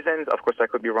suspect the reasons. Of course, I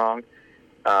could be wrong.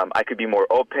 I could be more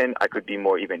open. I could be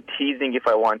more even teasing if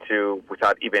I want to,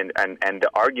 without even and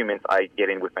the arguments I get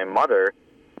in with my mother,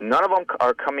 none of them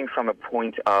are coming from a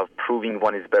point of proving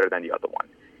one is better than the other one.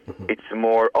 Mm-hmm. It's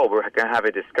more, we're going to have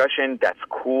a discussion. That's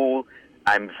cool.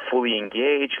 I'm fully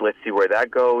engaged. Let's see where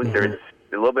that goes. Mm-hmm. There's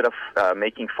a little bit of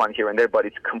making fun here and there, but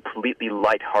it's completely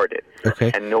lighthearted.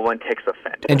 Okay. And no one takes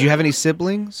offense. And do you have any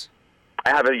siblings? I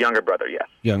have a younger brother, yes.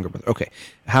 Younger brother. Okay.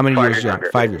 How many 5 years years younger?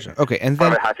 younger. 5 years younger. Okay. And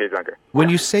then 5.5 years younger. when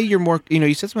you say you're more,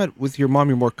 you said something about with your mom,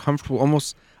 you're more comfortable.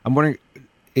 Almost, I'm wondering,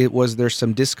 was there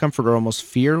some discomfort or almost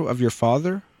fear of your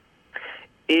father?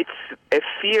 It's a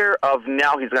fear of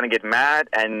now he's going to get mad,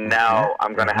 and now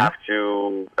I'm going to have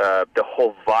to, the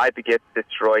whole vibe gets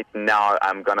destroyed. Now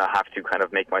I'm going to have to kind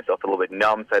of make myself a little bit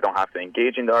numb so I don't have to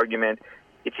engage in the argument.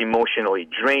 It's emotionally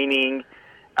draining.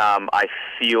 I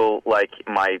feel like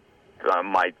my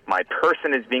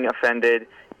person is being offended,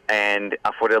 and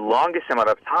for the longest amount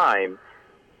of time,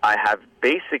 I have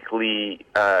basically,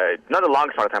 not the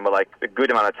longest amount of time, but like a good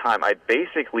amount of time, I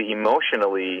basically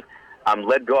emotionally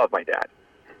let go of my dad.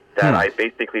 That I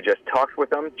basically just talked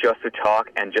with him just to talk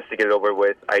and just to get it over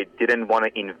with. I didn't want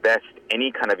to invest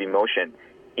any kind of emotion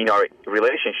in our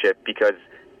relationship because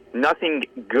nothing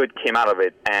good came out of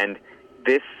it, and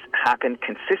this happened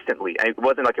consistently. And it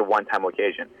wasn't like a one-time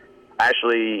occasion.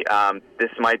 Actually,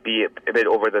 this might be a bit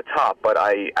over the top, but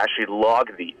I actually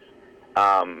log these.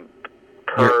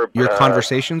 Your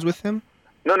conversations with him?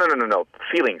 No.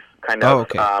 Feelings, kind of. Oh,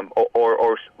 okay.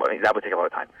 Or that would take a lot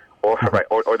of time. Or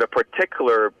the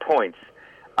particular points.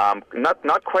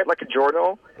 Not quite like a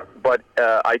journal, but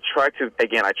I try to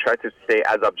stay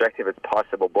as objective as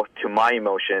possible, both to my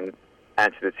emotion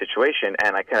and to the situation,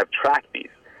 and I kind of track these.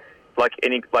 I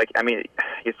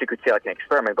guess you could say like an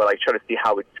experiment, but I try to see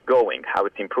how it's going, how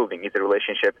it's improving. Is the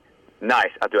relationship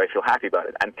nice? Do I feel happy about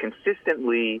it? And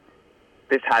consistently,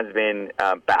 this has been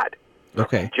bad.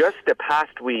 Okay. Just the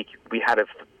past week, we had a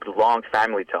long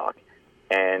family talk,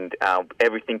 and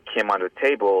everything came on the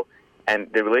table, and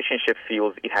the relationship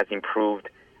feels it has improved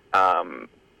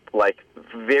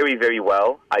very, very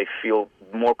well. I feel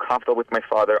more comfortable with my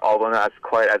father, although not as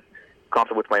quite as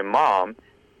comfortable with my mom.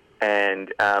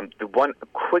 And the one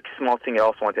quick small thing I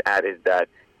also want to add is that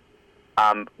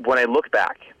when I look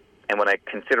back and when I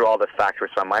consider all the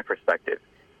factors from my perspective,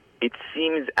 it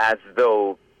seems as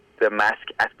though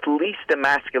at least the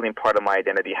masculine part of my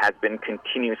identity has been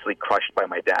continuously crushed by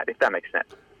my dad, if that makes sense.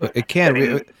 It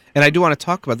can. And I do want to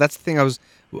talk about, that's the thing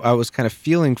I was kind of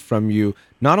feeling from you.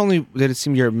 Not only did it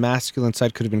seem your masculine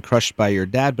side could have been crushed by your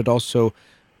dad, but also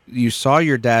you saw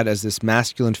your dad as this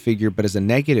masculine figure, but as a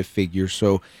negative figure.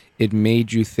 So it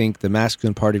made you think the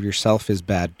masculine part of yourself is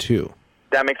bad too.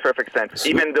 That makes perfect sense.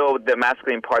 Even though the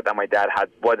masculine part that my dad had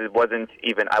wasn't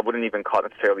even, I wouldn't even call it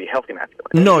necessarily healthy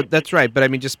masculine. No, that's right. But I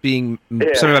mean, just something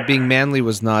about being manly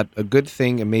was not a good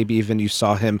thing. And maybe even you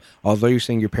saw him, although you're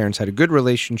saying your parents had a good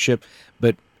relationship,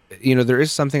 but there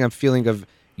is something I'm feeling of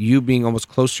you being almost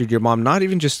closer to your mom, not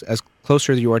even just as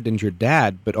closer as you are than your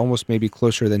dad, but almost maybe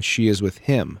closer than she is with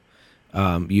him.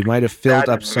 You might have filled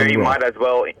up some role. Might as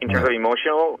well, in terms of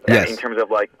emotional, yes. In terms of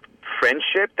like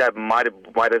friendship, that might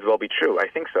as well be true. I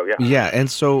think so, yeah. Yeah, and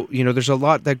so, there's a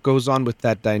lot that goes on with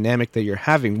that dynamic that you're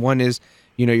having. One is,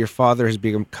 your father has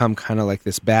become kind of like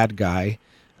this bad guy,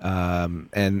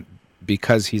 and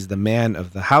because he's the man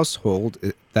of the household,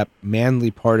 that manly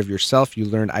part of yourself, you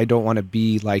learn, I don't want to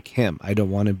be like him. I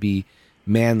don't want to be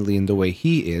manly in the way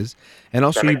he is. And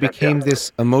also you became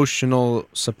this emotional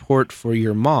support for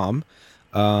your mom.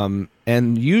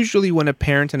 And usually when a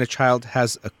parent and a child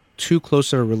has a too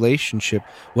close of a relationship,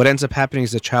 what ends up happening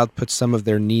is the child puts some of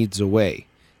their needs away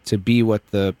to be what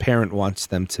the parent wants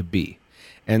them to be.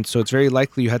 And so it's very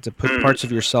likely you had to put parts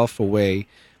of yourself away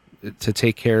to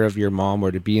take care of your mom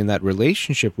or to be in that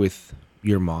relationship with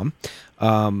your mom.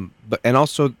 And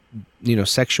also,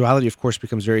 sexuality, of course,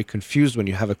 becomes very confused when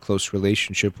you have a close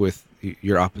relationship with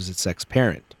your opposite sex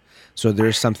parent. So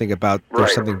there's something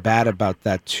something bad about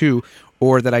that too,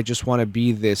 or that I just want to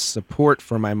be this support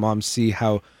for my mom, see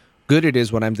how good it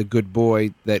is when I'm the good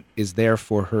boy that is there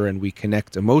for her and we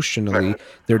connect emotionally.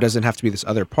 There doesn't have to be this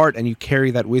other part, and you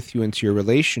carry that with you into your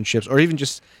relationships or even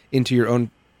just into your own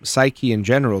psyche in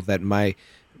general, that my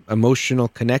emotional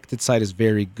connected side is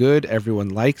very good, everyone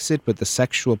likes it, but the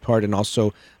sexual part and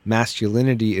also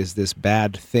masculinity is this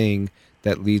bad thing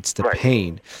that leads to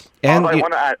pain. And I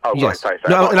want to add, sorry.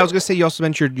 And I was going to say, you also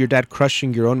mentioned your dad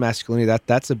crushing your own masculinity.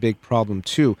 That's a big problem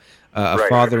too. A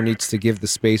father needs to give the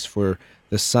space for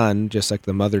the son, just like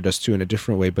the mother does too, in a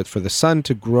different way, but for the son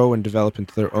to grow and develop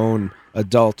into their own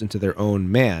adult, into their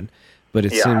own man. But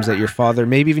it seems that your father,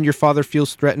 maybe even your father,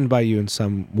 feels threatened by you in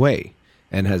some way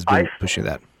and has been pushing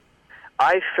that.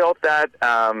 I felt that.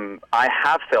 I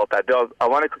have felt that. Though I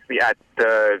want to quickly add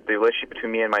the relationship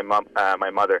between me and my mom, my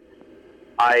mother.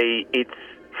 It's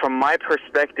from my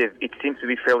perspective, it seems to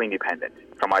be fairly independent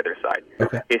from either side.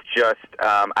 Okay. It's just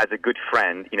as a good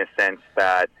friend, in a sense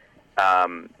that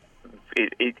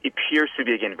it appears to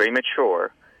be, again, very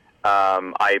mature.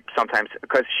 I sometimes,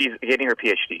 because she's getting her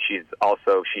PhD, she's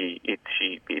also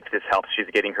if this helps, she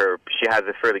has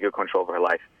a fairly good control over her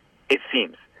life, it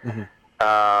seems. Mm-hmm.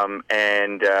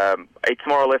 And it's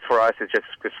more or less for us, it's just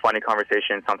this funny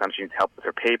conversation. Sometimes she needs help with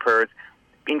her papers.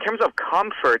 In terms of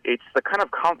comfort, it's the kind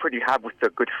of comfort you have with a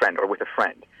good friend or with a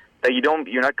friend, that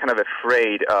you're not kind of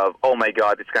afraid of, oh my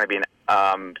God, it's going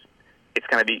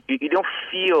to be you don't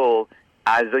feel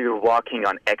as though you're walking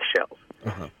on eggshells,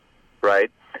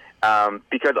 right?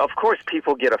 Because of course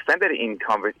people get offended in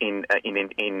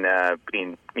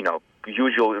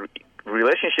usual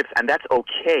relationships, and that's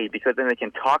okay, because then they can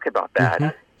talk about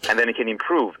that, and then it can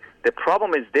improve. The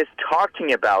problem is this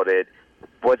talking about it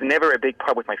was never a big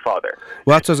part with my father.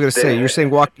 Well, that's what I was going to say. You're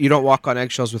saying you don't walk on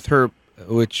eggshells with her,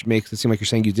 which makes it seem like you're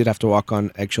saying you did have to walk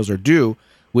on eggshells or do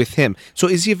with him. So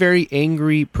is he a very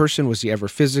angry person? Was he ever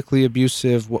physically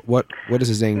abusive? What is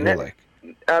his anger like?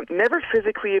 Never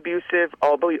physically abusive,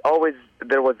 although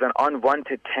there was an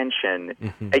unwanted tension.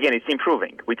 Again, it's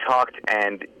improving. We talked,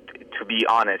 and to be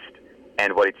honest,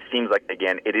 and what it seems like,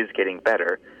 again, it is getting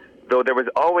better. Though there was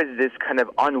always this kind of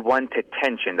unwanted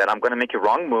tension that I'm going to make a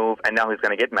wrong move, and now he's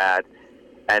going to get mad,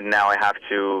 and now I have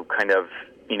to kind of,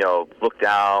 look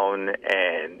down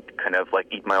and kind of like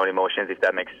eat my own emotions, if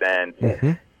that makes sense,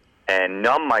 and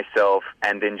numb myself,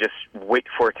 and then just wait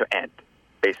for it to end,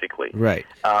 basically. Right.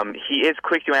 He is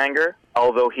quick to anger,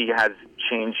 although he has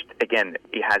changed. Again,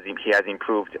 he has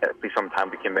improved, at least from the time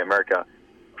we came to America,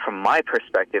 from my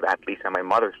perspective, at least, and my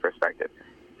mother's perspective,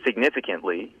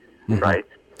 significantly, right?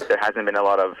 There hasn't been a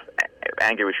lot of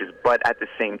anger issues, but at the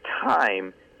same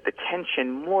time, the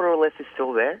tension more or less is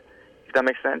still there, if that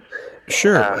makes sense.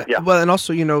 Sure. Yeah. Well, and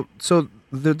also, so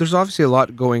there's obviously a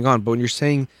lot going on, but when you're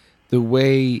saying the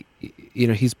way,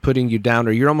 he's putting you down,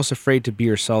 or you're almost afraid to be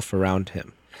yourself around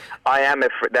him. I am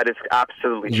afraid. That is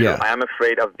absolutely true. Yeah. I am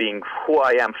afraid of being who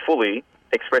I am fully,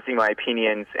 expressing my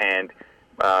opinions and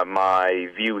my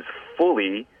views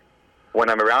fully when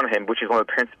I'm around him, which is one of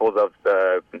the principles of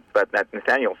that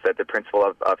Nathaniel said, the principle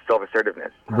of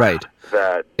self-assertiveness. Right.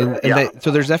 So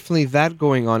there's definitely that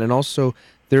going on, and also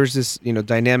there's this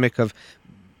dynamic of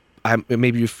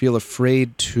maybe you feel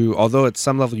afraid to, although at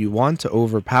some level you want to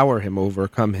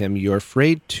overcome him, you're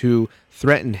afraid to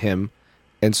threaten him,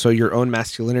 and so your own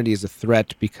masculinity is a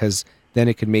threat, because then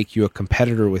it could make you a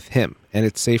competitor with him, and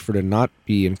it's safer to not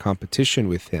be in competition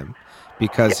with him,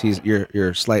 because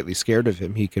you're slightly scared of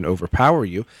him. He can overpower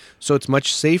you, so it's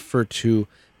much safer to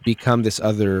become this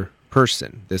other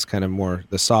person, this kind of more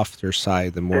the softer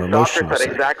side, the more emotional side.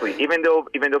 Exactly. Even though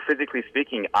physically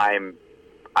speaking,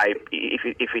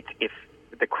 if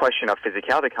the question of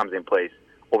physicality comes in place,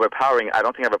 overpowering, I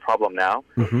don't think I have a problem now.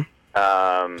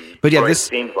 But yeah, it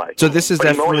seems like. So this is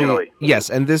definitely emotionally. Yes,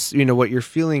 and this, what you're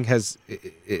feeling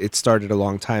it started a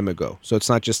long time ago. So it's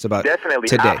not just about definitely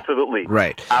today. Absolutely,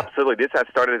 right? Absolutely, this has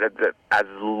started as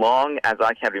long as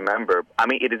I can remember. I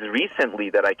mean, it is recently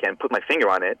that I can put my finger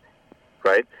on it,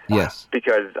 right? Yes,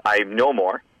 because I know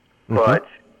more, but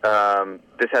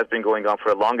this has been going on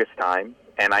for the longest time,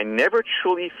 and I never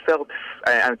truly felt.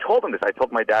 I told him this. I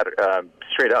told my dad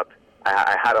straight up.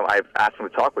 I asked him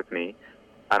to talk with me.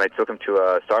 And I took him to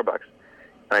a Starbucks,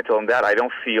 and I told him that I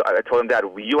told him that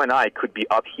you and I could be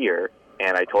up here,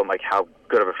 and I told him like how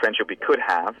good of a friendship we could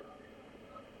have,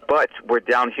 but we're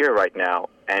down here right now,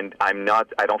 and I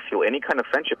don't feel any kind of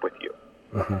friendship with you,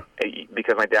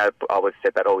 because my dad always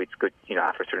said that, it's good,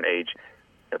 after a certain age,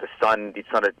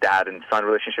 it's not a dad and son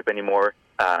relationship anymore.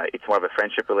 It's more of a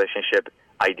friendship relationship,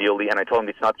 ideally, and I told him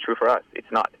it's not true for us.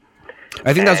 It's not.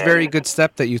 I think that's a very good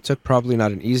step that you took. Probably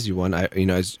not an easy one.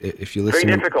 If you listen,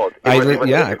 very difficult.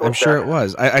 I'm sure it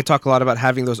was. I talk a lot about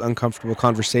having those uncomfortable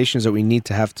conversations that we need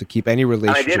to have to keep any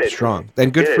relationship strong.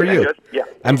 And good for you.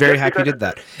 I'm very happy you did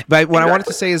that. But what I wanted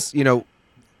to say is,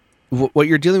 what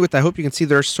you're dealing with, I hope you can see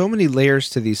there are so many layers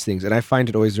to these things, and I find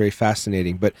it always very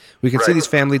fascinating. But we can see these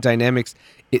family dynamics.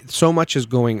 So much is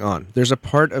going on. There's a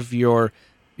part of your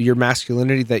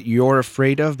masculinity that you're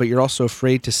afraid of, but you're also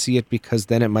afraid to see it because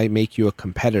then it might make you a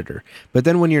competitor. But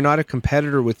then when you're not a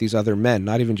competitor with these other men,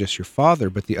 not even just your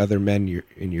father, but the other men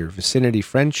in your vicinity,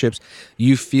 friendships,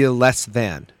 you feel less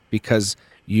than, because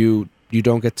you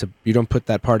don't put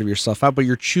that part of yourself out, but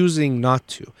you're choosing not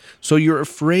to. So you're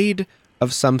afraid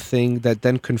of something that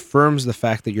then confirms the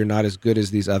fact that you're not as good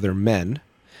as these other men.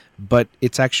 but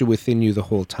it's actually within you the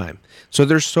whole time. So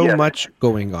there's so Yes. much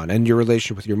going on, and your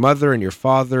relationship with your mother and your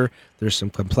father, there's some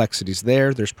complexities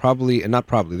there. There's probably, and not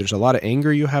probably, there's a lot of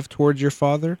anger you have towards your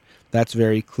father. That's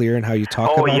very clear in how you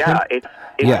talk Oh about yeah, him. it's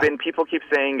Yeah. been, people keep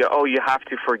saying, "Oh, you have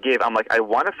to forgive." I'm like, I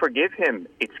want to forgive him.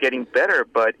 It's getting better,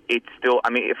 but it's still. I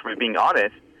mean, if we're being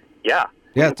honest, yeah.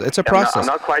 Yeah, it's a I'm not, process. I'm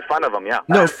not quite fond of him. Yeah.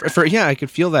 No, yeah, I could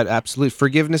feel that absolutely.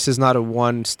 Forgiveness is not a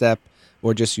one step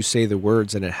or just you say the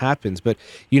words and it happens. But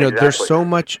there's Exactly. so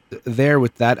much there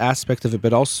with that aspect of it.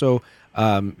 But also,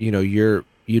 you're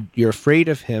afraid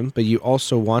of him, but you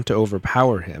also want to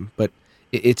overpower him. But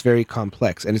it's very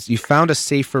complex, and you found a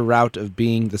safer route of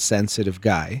being the sensitive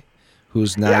guy,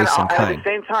 who's nice and At kind. the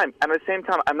same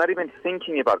time, I'm not even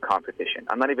thinking about competition.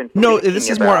 I'm not even. No, thinking this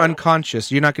is about, more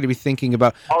unconscious. You're not going to be thinking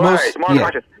about All most. right, more yeah,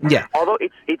 unconscious. yeah. Although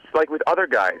it's like with other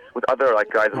guys,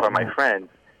 like guys who are my friends.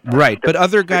 Right, but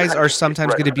other guys are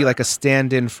sometimes Right. going to be like a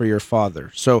stand-in for your father,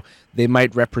 so they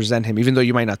might represent him, even though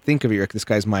you might not think of it. You're like, this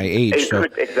guy's my age. It So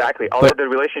could, exactly. Although the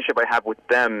relationship I have with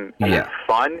them Yeah. is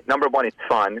fun. Number one, it's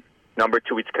fun. Number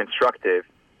two, it's constructive.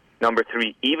 Number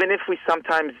three, even if we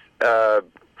sometimes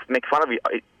make fun of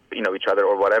each other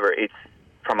or whatever, it's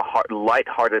from a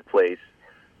light-hearted place.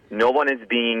 No one is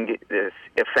being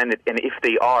offended, and if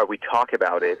they are, we talk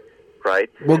about it.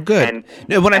 Right. well, good. And,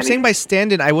 No, when I'm and saying by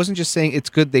stand-in, I wasn't just saying it's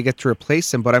good they get to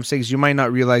replace him, but I'm saying is you might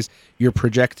not realize you're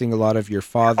projecting a lot of your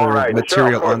father All right, sure,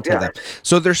 material of course, onto yeah. them.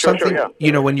 So there's Sure, something,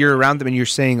 yeah. when you're around them and you're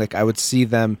saying like I would see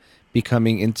them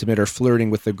becoming intimate or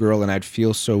flirting with the girl, and I'd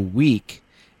feel so weak.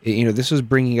 This was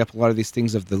bringing up a lot of these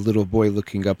things of the little boy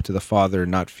looking up to the father,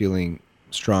 not feeling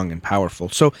strong and powerful.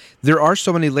 So there are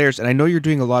so many layers, and I know you're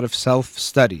doing a lot of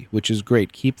self-study, which is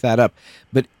great. Keep that up.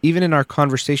 But even in our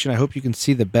conversation, I hope you can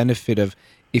see the benefit of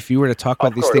if you were to talk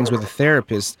about these things with a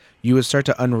therapist, you would start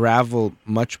to unravel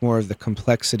much more of the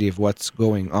complexity of what's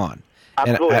going on.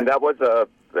 Absolutely, and that was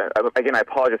again, I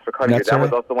apologize for cutting you. That's That all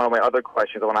was right. also one of my other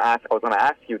questions. I was going to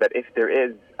ask you that if there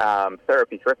is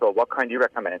therapy, first of all, what kind do you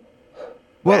recommend?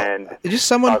 Well, And just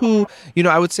someone who,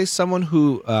 I would say someone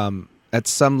who at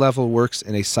some level works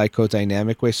in a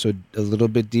psychodynamic way, so a little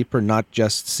bit deeper, not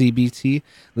just CBT.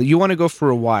 You want to go for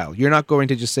a while. You're not going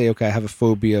to just say, okay, I have a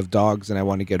phobia of dogs and I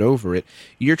want to get over it.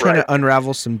 You're trying Right. to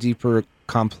unravel some deeper,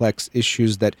 complex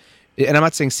issues that, and I'm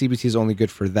not saying CBT is only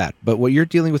good for that, but what you're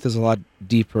dealing with is a lot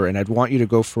deeper, and I'd want you to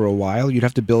go for a while. You'd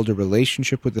have to build a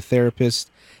relationship with the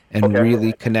therapist and Okay.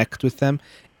 really connect with them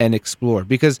and explore,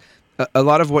 because a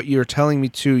lot of what you're telling me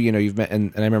too, you've met,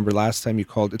 and I remember last time you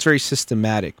called, it's very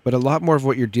systematic, but a lot more of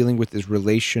what you're dealing with is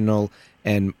relational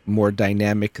and more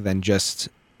dynamic than just,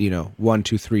 1,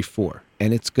 2, 3, 4.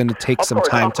 And it's going to take Of some course,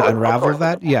 time of to course, of unravel course.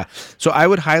 that. Yeah. So I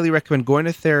would highly recommend going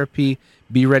to therapy,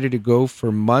 be ready to go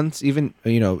for months, even,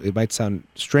 it might sound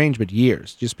strange, but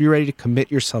years. Just be ready to commit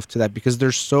yourself to that, because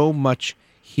there's so much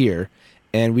here.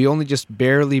 And we only just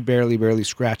barely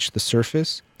scratched the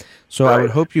surface. So I Right.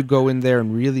 would hope you go in there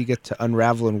and really get to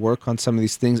unravel and work on some of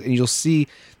these things. And you'll see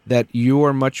that you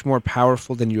are much more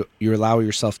powerful than you allow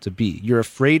yourself to be. You're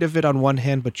afraid of it on one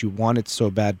hand, but you want it so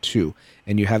bad too.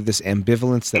 And you have this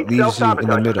ambivalence that It's leaves you in the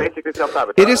self-sabotage. middle. Basically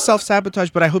self-sabotage. It is self-sabotage,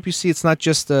 but I hope you see it's not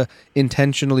just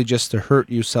intentionally just to hurt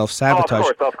you self-sabotage.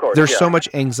 Of course, There's yeah. so much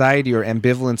anxiety or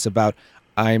ambivalence about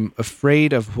I'm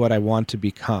afraid of what I want to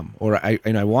become, or I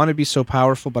want to be so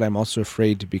powerful, but I'm also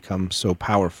afraid to become so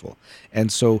powerful. And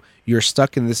so you're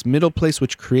stuck in this middle place,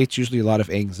 which creates usually a lot of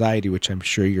anxiety, which I'm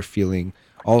sure you're feeling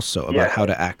also about Yeah. how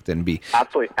to act and be.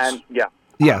 Absolutely, and yeah.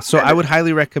 Yeah, so And I would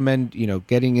highly recommend,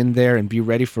 getting in there and be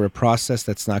ready for a process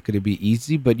that's not going to be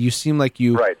easy, but you seem like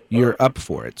Right. you're up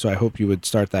for it. So I hope you would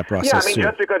start that process Yeah, I mean, soon.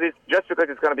 just because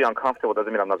it's going to be uncomfortable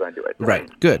doesn't mean I'm not going to do it. Right,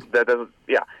 good. That doesn't,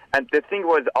 yeah. And the thing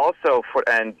was also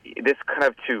and this kind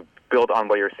of to build on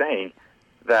what you're saying,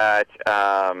 that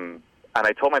and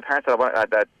I told my parents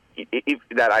that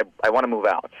I want to move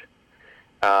out,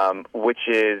 which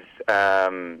is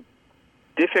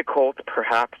difficult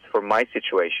perhaps for my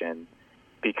situation,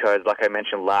 because like I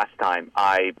mentioned last time,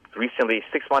 I recently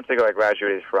 6 months ago I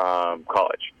graduated from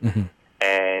college. Mhm.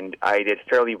 And I did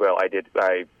fairly well. I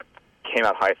came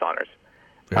out highest honors.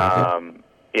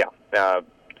 Very good.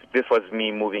 This was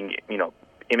me moving,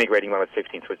 immigrating when I was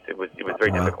 15, so it was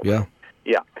very Wow, difficult. yeah.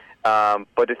 Yeah.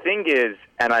 But the thing is,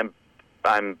 and I'm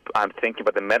thinking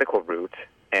about the medical route,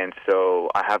 and so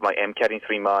I have my MCAT in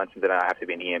 3 months, and then I have to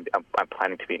be an EMT. I'm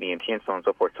planning to be an EMT, and so on and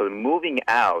so forth. So moving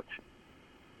out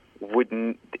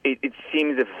it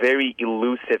seems a very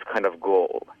elusive kind of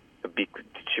goal to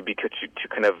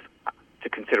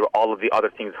consider all of the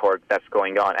other things that's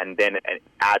going on, and then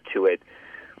add to it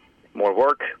more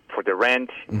work for the rent,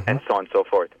 and so on and so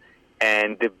forth.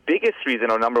 And the biggest reason,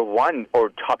 or number one, or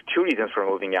top two reasons for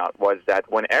moving out was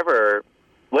that whenever,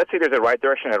 let's say there's a right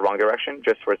direction and a wrong direction,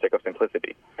 just for the sake of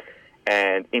simplicity,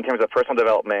 and in terms of personal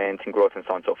development and growth and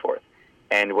so on and so forth.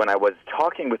 And when I was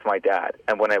talking with my dad,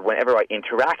 and whenever I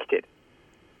interacted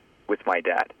with my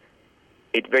dad,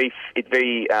 it very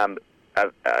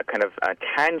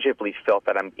tangibly felt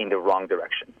that I'm in the wrong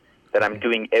direction, that I'm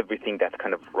doing everything that's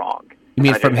kind of wrong. You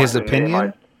mean from his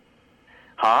opinion?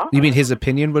 Huh? You mean his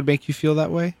opinion would make you feel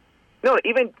that way? No,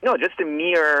 just a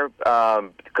mere,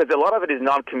 because a lot of it is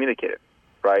non-communicative,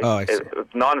 right? Oh, I see.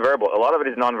 Non-verbal. A lot of it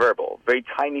is non-verbal. Very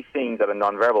tiny things that are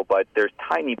non-verbal, but they're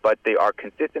tiny, but they are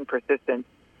consistent, persistent,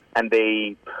 and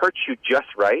they hurt you just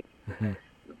right. Mm-hmm.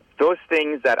 Those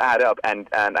things that add up, and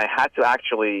I had to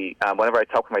actually, whenever I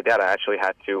talked with my dad, I actually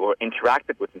had to, or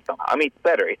interacted with him somehow. I mean, it's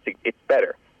better. It's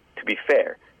better, to be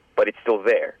fair, but it's still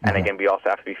there. Mm-hmm. And again, we also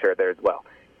have to be fair there as well.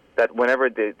 That whenever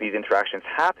these interactions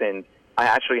happened, I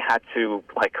actually had to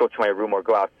go to my room or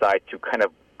go outside to kind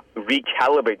of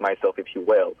recalibrate myself, if you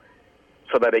will,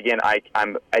 so that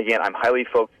I'm highly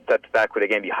focused. That could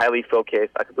again be highly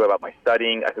focused. I could go about my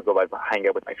studying. I could go about hang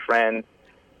out with my friends,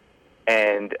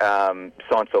 and so on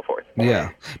and so forth.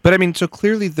 Yeah, but I mean, so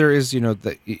clearly there is,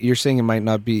 that you're saying it might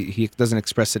not be. He doesn't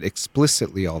express it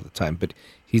explicitly all the time, but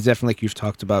he's definitely, like you've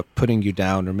talked about, putting you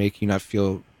down or making you not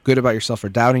feel good about yourself or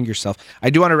doubting yourself. I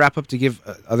do want to wrap up to give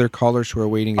other callers who are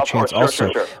waiting a chance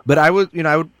also. Sure. But I would,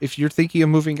 if you're thinking of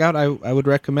moving out, I would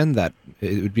recommend that.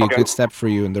 It would be a good step for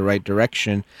you in the right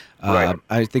direction. Right.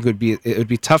 I think it would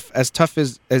be tough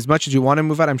as much as you want to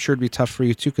move out. I'm sure it'd be tough for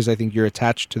you too, because I think you're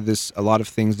attached to a lot of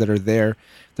things that are there.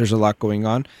 There's a lot going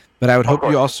on, but I would hope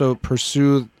you also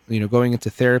pursue, going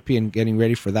into therapy and getting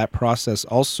ready for that process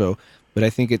also. But I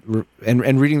think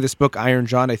and reading this book, Iron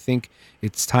John, I think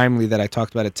it's timely that I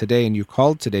talked about it today and you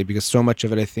called today, because so much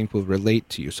of it I think will relate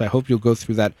to you. So I hope you'll go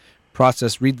through that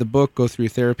process, read the book, go through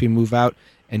therapy, move out,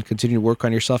 and continue to work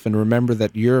on yourself. And remember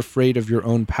that you're afraid of your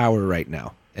own power right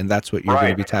now. And that's what you're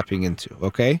going to be tapping into.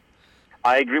 Okay?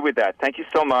 I agree with that. Thank you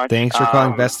so much. Thanks for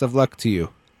calling. Best of luck to you.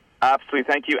 Absolutely.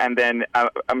 Thank you. And then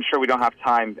I'm sure we don't have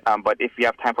time, but if we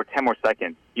have time for 10 more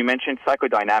seconds, you mentioned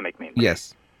psychodynamic mainly.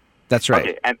 Yes, that's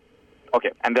right. Okay.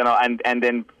 And then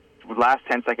last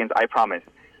 10 seconds, I promise.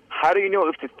 How do you know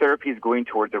if the therapy is going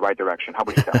towards the right direction? How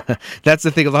about you? That's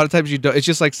the thing. A lot of times you don't. It's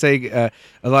just like saying a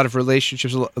lot of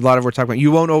relationships, a lot of what we're talking about.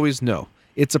 You won't always know.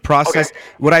 It's a process. Okay.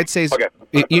 What I'd say is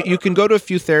you can go to a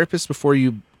few therapists before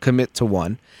you commit to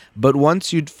one. But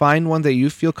once you find one that you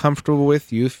feel comfortable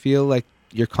with, you feel like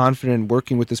you're confident in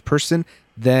working with this person,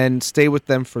 then stay with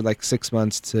them for 6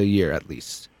 months to a year at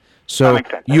least. So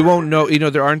you won't know.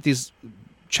 There aren't these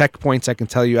checkpoints I can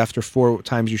tell you after 4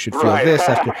 times you should feel this.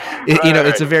 After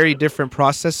it's a very different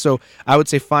process. So I would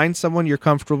say find someone you're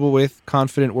comfortable with,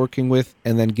 confident working with,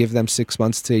 and then give them 6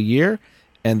 months to a year,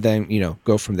 and then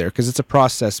go from there, because it's a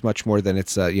process much more than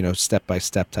it's a step by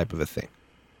step type of a thing.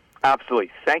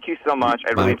 Absolutely. Thank you so much.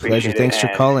 I really appreciate it. My pleasure. Thanks for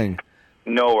calling.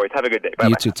 No worries. Have a good day. Bye-bye.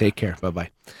 You too. Take care.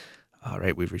 Bye-bye. All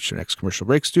right, we've reached our next commercial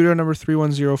break. Studio number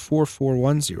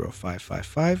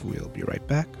 310-441-0555. We'll be right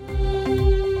back.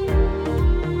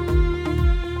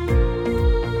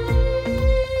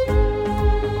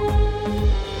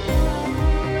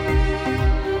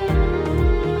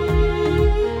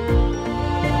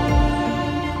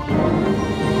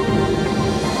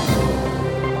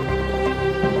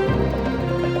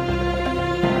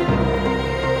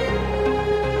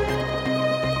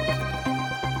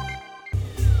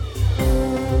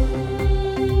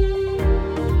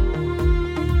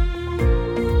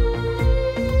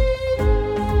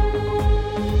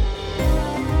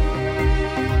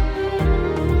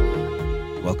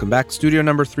 Welcome back. Studio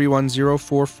number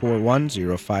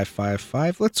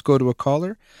 310-441-0555. Let's go to a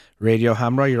caller. Radio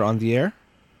Hamra, you're on the air.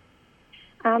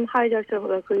 Hi, Dr.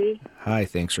 Holakouee. Hi,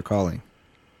 thanks for calling.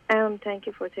 Thank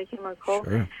you for taking my call.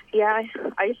 Sure. Yeah,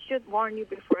 I should warn you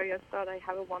before I start. I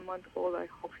have a 1-month-old. I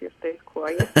hope you stay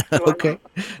quiet. Okay.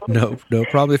 No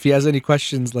problem. If he has any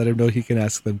questions, let him know he can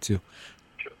ask them too.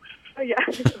 Yeah.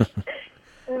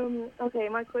 Okay,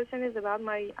 my question is about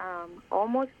my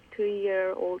almost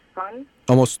 3-year-old son.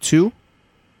 Almost 2?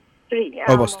 3. Yeah,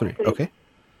 almost 3. Okay.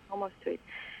 Almost 3.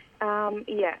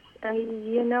 Yes, and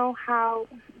you know how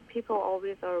people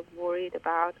always are worried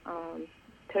about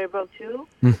cerebral 2?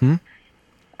 Mm-hmm.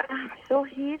 So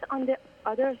he's on the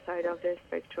other side of the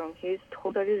spectrum. He's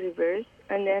totally reversed.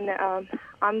 And then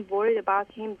I'm worried about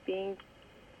him being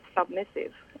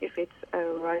submissive, if it's a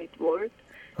right word.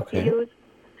 Okay. He was,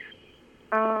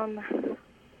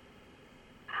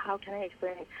 how can I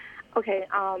explain it? Okay,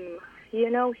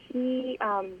 he,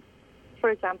 for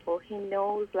example, he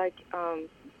knows,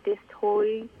 this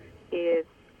toy is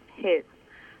his,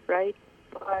 right?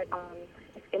 But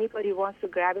if anybody wants to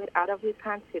grab it out of his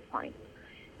hands, he's fine.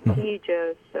 He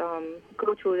just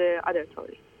go to the other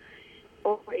toy.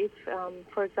 Or if,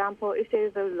 for example, if there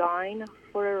is a line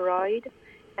for a ride,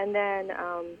 and then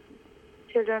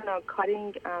children are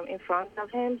cutting in front of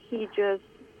him, he just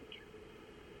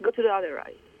go to the other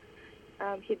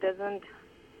ride. He doesn't,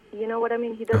 you know what I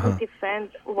mean? He doesn't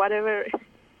defend whatever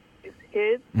is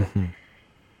his.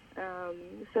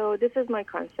 So this is my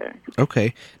concern.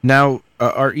 Okay. Now,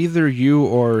 are either you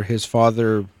or his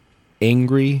father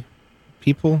angry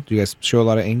people? Do you guys show a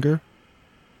lot of anger?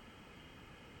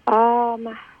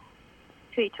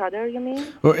 To each other, you mean?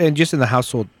 Or, and just in the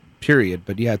household, period.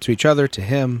 But yeah, to each other, to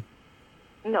him.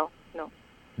 No,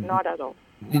 not at all.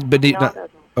 But Not at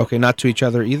all. okay, not to each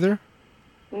other either.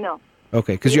 No.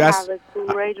 Okay, because We you asked. have a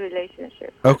great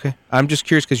relationship. Okay, I'm just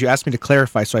curious because you asked me to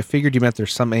clarify, so I figured you meant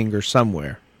there's some anger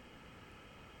somewhere.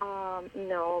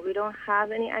 No, we don't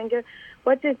have any anger.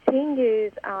 But the thing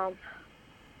is,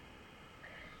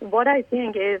 what I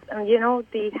think is,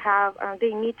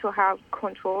 they need to have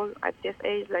control at this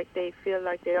age. Like they feel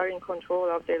like they are in control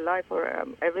of their life or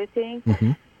everything.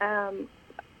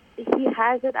 He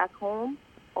has it at home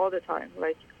all the time.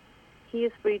 Like he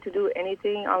is free to do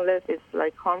anything unless it's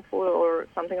like harmful or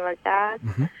something like that.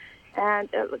 And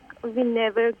we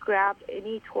never grabbed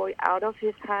any toy out of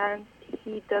his hands.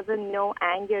 He doesn't know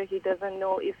anger. He doesn't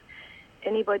know if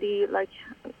anybody, like,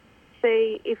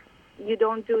 say, if you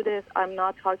don't do this, I'm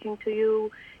not talking to you.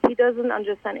 He doesn't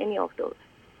understand any of those.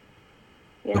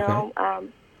 You know,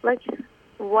 like,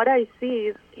 what I see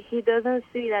is he doesn't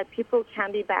see that people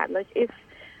can be bad. Like, if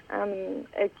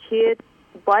a kid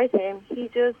bites him, he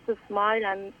just smile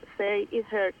and say, it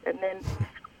hurts, and then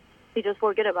he just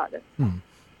forget about it.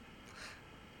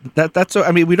 That's so.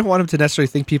 I mean, we don't want him to necessarily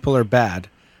think people are bad.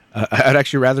 I'd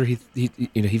actually rather he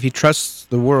if he trusts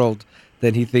the world,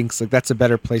 then he thinks like that's a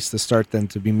better place to start than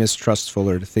to be mistrustful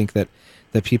or to think that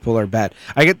people are bad.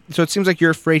 So it seems like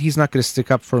you're afraid he's not going to stick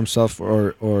up for himself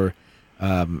or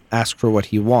ask for what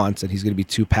he wants, and he's going to be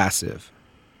too passive.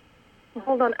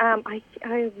 Hold on. I'm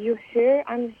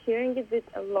hearing it with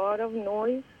a lot of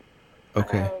noise.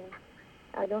 Okay.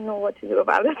 I don't know what to do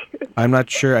about it. I'm not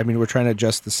sure. I mean, we're trying to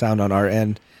adjust the sound on our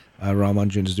end.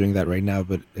 Ramanjan is doing that right now,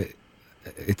 but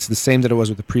it's the same that it was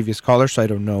with the previous caller, so I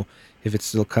don't know if it's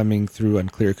still coming through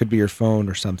unclear. It could be your phone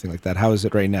or something like that. How is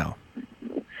it right now?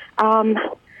 Can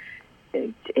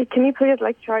you please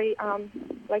try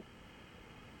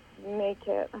make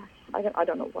it? I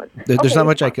don't know what. There's not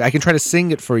much I can try to sing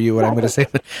it for you. What I'm going to say,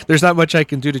 but there's not much I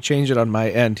can do to change it on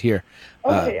my end here.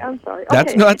 Okay, I'm sorry.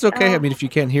 That's okay. I mean, if you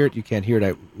can't hear it, you can't hear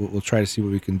it. We'll try to see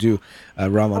what we can do.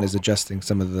 Raman is adjusting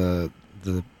some of the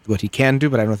what he can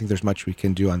do, but I don't think there's much we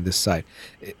can do on this side.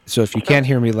 So if you can't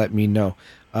hear me, let me know.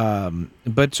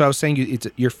 But so I was saying,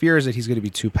 your fear is that he's going to be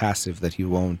too passive, that he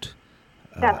won't.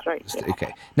 That's right. Yeah.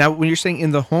 Okay. Now, when you're saying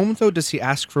in the home, though, does he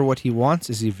ask for what he wants?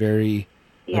 Is he very?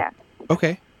 Yeah.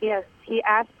 Okay. Yes, he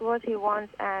asks what he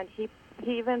wants, and he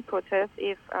even protests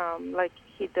if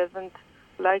he doesn't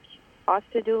like us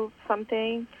to do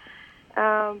something.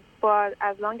 But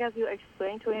as long as you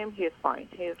explain to him, he's fine.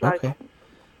 He's like, okay.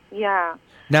 Yeah.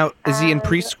 Now, is he in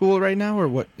preschool right now, or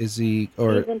what is he?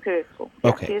 Or he's in preschool.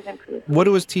 Yeah, okay. He's in preschool. What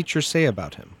do his teachers say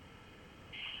about him?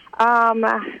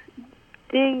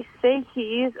 They say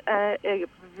he is a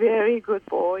very good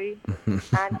boy,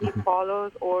 and he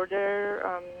follows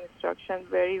instructions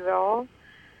very well.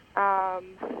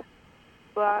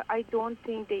 But I don't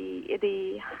think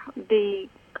they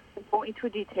go into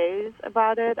details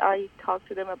about it. I talked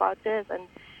to them about this, and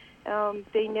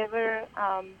they never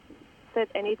said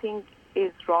anything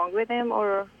is wrong with him,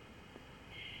 or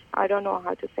I don't know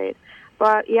how to say it.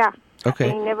 But yeah, okay.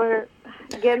 They never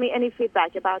gave me any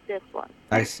feedback about this one.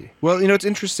 I see. Well, it's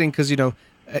interesting because,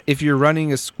 if you're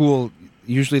running a school,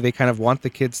 usually they kind of want the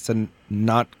kids to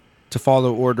not to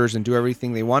follow orders and do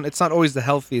everything they want. It's not always the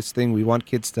healthiest thing. We want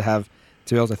kids to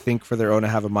be able to think for their own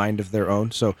and have a mind of their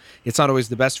own. So it's not always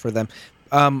the best for them.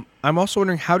 I'm also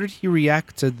wondering, how did he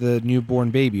react to the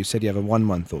newborn baby? You said you have a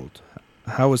 1-month-old.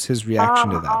 How was his reaction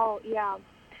to that? Oh, yeah.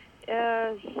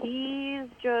 He's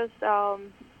just, I'll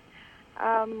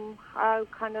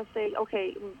kind of say,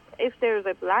 okay, if there's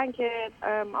a blanket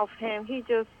of him, he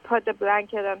just put the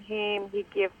blanket on him. He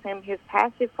gives him his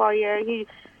pacifier. He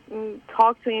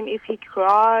talks to him if he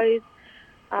cries.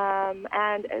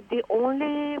 And the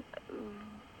only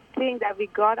thing that we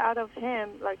got out of him,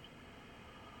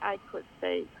 I could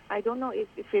say, I don't know if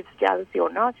it's jealousy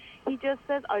or not. He just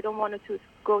says, I don't want to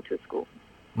go to school.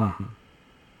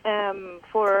 Mm-hmm.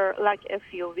 For a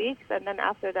few weeks, and then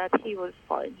after that he was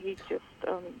fine. He just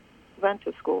went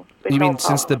to school. With You no mean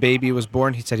since the problem. baby was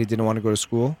born, he said he didn't want to go to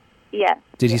school? Yes.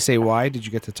 Did he yes. say why? Did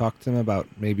you get to talk to him about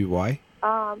maybe why?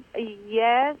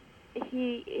 Yes,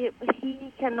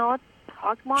 he cannot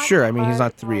talk much. Sure, I mean, he's but,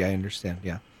 not 3, I understand,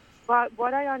 yeah. But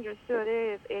what I understood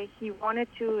is he wanted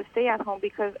to stay at home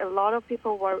because a lot of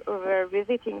people were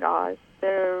visiting us.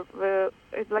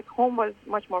 It's like home was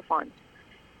much more fun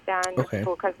than Okay.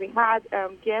 school because we had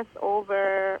guests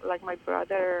over, like my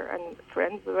brother and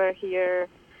friends were here.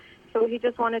 So he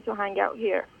just wanted to hang out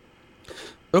here.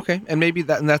 Okay, and maybe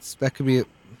that could be a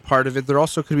part of it. There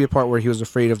also could be a part where he was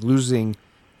afraid of losing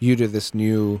you to this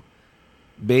new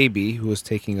baby who was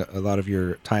taking a lot of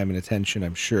your time and attention,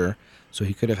 I'm sure. So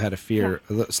he could have had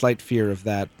a slight fear of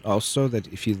that also, that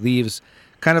if he leaves,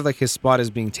 kind of like his spot is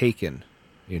being taken,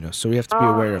 so we have to be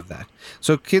aware of that.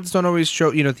 So kids don't always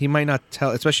show, he might not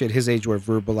tell, especially at his age where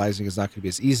verbalizing is not going to be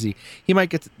as easy. He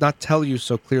might not tell you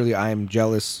so clearly, I'm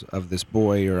jealous of this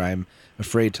boy, or I'm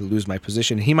afraid to lose my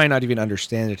position. He might not even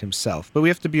understand it himself. But we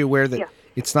have to be aware that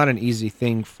it's not an easy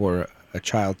thing for a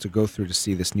child to go through, to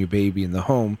see this new baby in the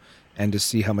home and to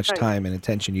see how much time and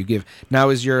attention you give. Now,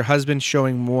 is your husband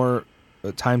showing more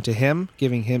time to him,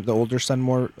 giving him, the older son,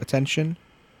 more attention?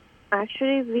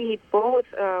 Actually, we both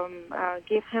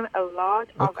give him a lot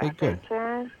of good.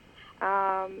 attention.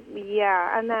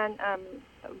 And then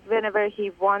whenever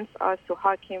he wants us to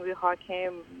hug him, we hug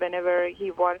him. Whenever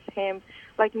he wants him,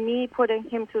 like me putting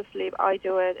him to sleep, I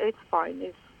do it. It's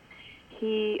fine.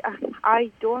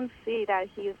 I don't see that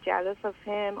he is jealous of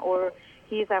him or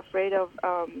he's afraid of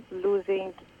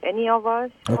losing any of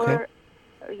us. Okay. Or,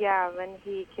 when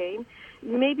he came,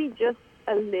 maybe just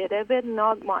a little bit,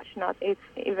 not much.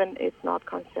 It's not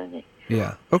concerning.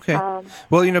 Yeah. Okay.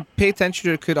 Well, pay attention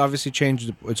to it. Could obviously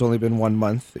change. It's only been 1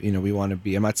 month. We want to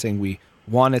be. I'm not saying we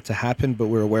want it to happen, but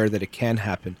we're aware that it can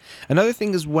happen. Another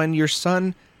thing is when your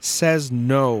son says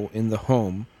no in the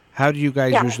home, how do you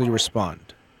guys usually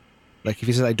respond? Like if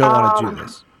he says, "I don't want to do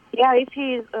this." Yeah,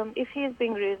 if he's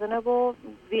being reasonable,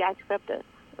 we accept it.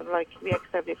 Like we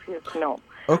accept if he's no.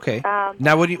 Okay.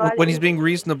 Now, when he's being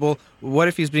reasonable, what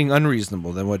if he's being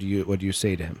unreasonable? Then what do you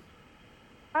say to him?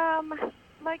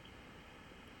 Like,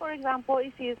 for example,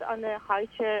 if he's on a high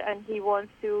chair and he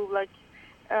wants to,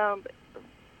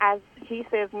 as he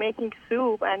says, making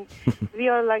soup, and we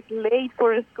are late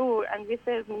for school, and we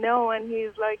says no, and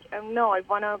he's like, no, I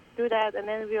want to do that, and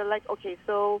then we are like, okay,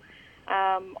 so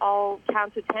I'll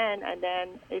count to 10, and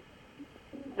then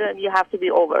then you have to be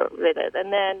over with it,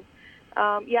 and then.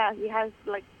 He has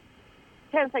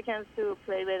 10 seconds to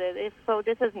play with it. If so,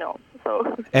 this is no.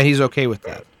 So. And he's okay with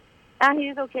that. And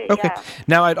he's okay. Okay. Yeah.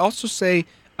 Now, I'd also say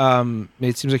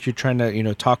it seems like you're trying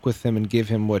to talk with him and give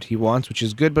him what he wants, which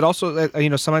is good. But also,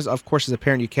 sometimes, of course, as a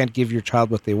parent, you can't give your child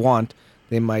what they want.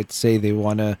 They might say they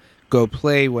want to go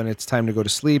play when it's time to go to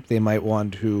sleep. They might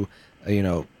want to,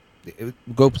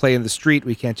 go play in the street.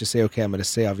 We can't just say, okay, I'm going to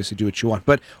say, obviously, do what you want.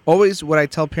 But always, what I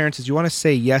tell parents is you want to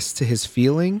say yes to his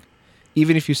feeling,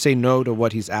 even if you say no to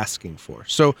what he's asking for.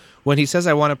 So when he says,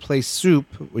 I want to play soup,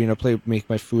 make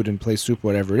my food and play soup,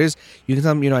 whatever it is, you can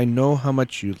tell him, I know how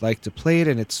much you like to play it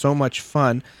and it's so much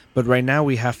fun, but right now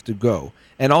we have to go.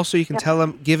 And also you can tell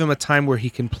him, give him a time where he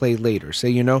can play later.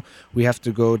 Say, we have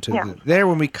to go to there.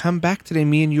 When we come back today,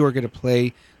 me and you are going to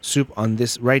play soup on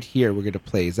this right here. We're going to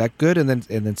play. Is that good? And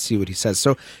then see what he says.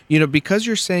 So, because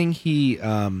you're saying he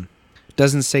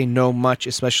doesn't say no much,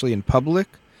 especially in public,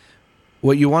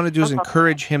 what you want to do is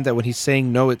encourage him that when he's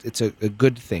saying no, it's a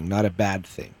good thing, not a bad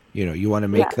thing. You want to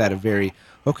make that a very,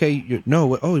 okay, no,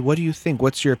 what do you think?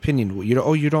 What's your opinion?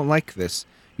 You don't like this.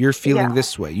 You're feeling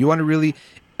this way. You want to really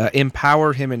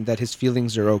empower him and that his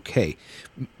feelings are okay.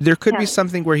 There could be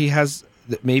something where he has,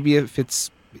 maybe if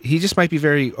he just might be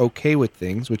very okay with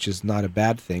things, which is not a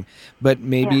bad thing. But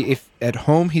maybe if at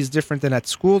home he's different than at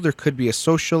school, there could be a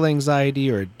social anxiety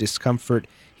or a discomfort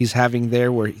he's having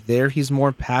there, where there he's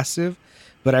more passive.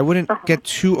 But I wouldn't get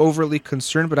too overly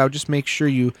concerned, but I would just make sure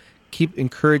you keep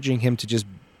encouraging him to just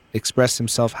express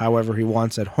himself however he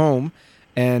wants at home.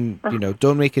 And,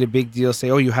 don't make it a big deal. Say,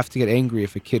 you have to get angry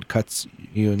if a kid cuts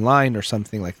you in line or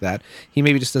something like that. He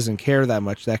maybe just doesn't care that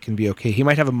much. That can be okay. He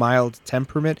might have a mild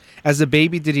temperament. As a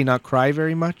baby, did he not cry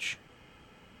very much?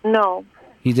 No.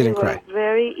 He didn't cry. He was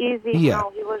very easy. Yeah.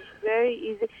 No, he was very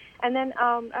easy. And then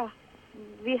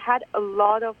we had a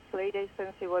lot of play days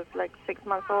since he was 6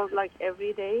 months old,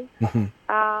 every day.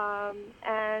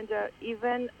 And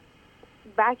even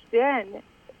back then,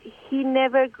 he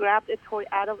never grabbed a toy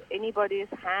out of anybody's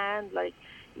hand.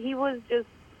 He was just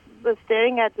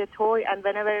staring at the toy, and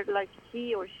whenever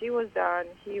he or she was done,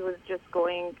 he was just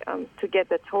going to get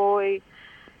the toy.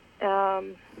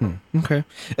 Okay.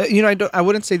 I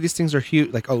wouldn't say these things are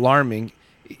huge, like alarming.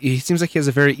 He seems like he has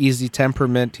a very easy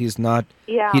temperament.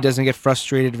 Yeah. He doesn't get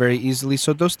frustrated very easily.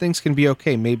 So those things can be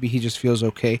okay. Maybe he just feels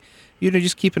okay.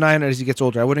 Just keep an eye on it as he gets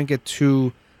older. I wouldn't get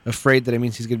too afraid that it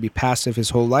means he's going to be passive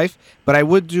his whole life. But I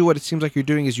would do what it seems like you're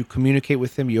doing is you communicate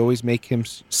with him. You always make him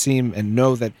seem and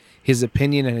know that his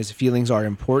opinion and his feelings are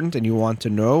important and you want to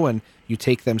know and you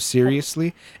take them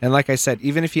seriously. And like I said,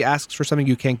 even if he asks for something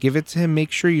you can't give it to him,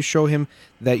 make sure you show him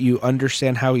that you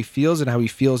understand how he feels and how he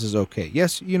feels is okay.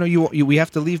 Yes, we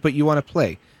have to leave, but you want to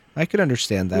play. I could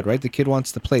understand that, right? The kid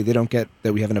wants to play. They don't get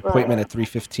that we have an appointment at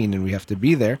 3:15 and we have to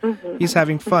be there. He's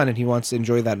having fun and he wants to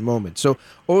enjoy that moment. So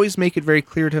always make it very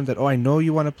clear to him that, I know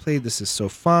you want to play. This is so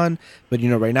fun. But,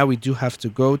 right now we do have to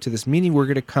go to this meeting. We're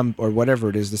going to come, or whatever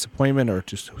it is, this appointment or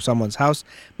to someone's house.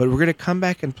 But we're going to come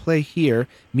back and play here.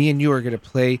 Me and you are going to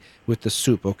play with the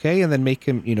soup, okay? And then make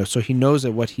him, so he knows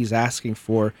that what he's asking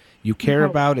for, you care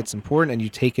about, it's important, and you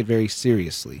take it very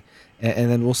seriously.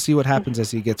 And then we'll see what happens as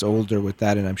he gets older with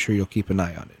that, and I'm sure you'll keep an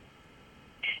eye on it.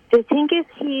 The thing is,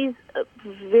 he's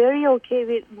very okay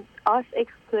with us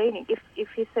explaining. If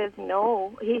he says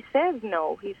no, he says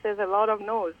no. He says a lot of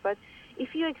no's. But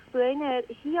if you explain it,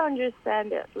 he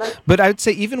understands it. But I would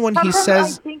say even when he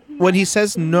says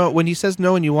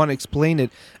no, and you want to explain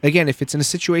it, again, if it's in a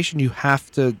situation you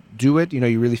have to do it,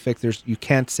 you really think you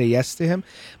can't say yes to him,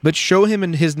 but show him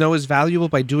and his no is valuable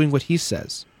by doing what he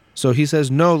says. So he says,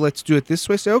 no, let's do it this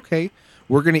way. Say, okay,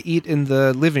 we're going to eat in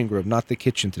the living room, not the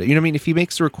kitchen today. You know what I mean? If he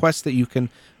makes a request that you can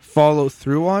follow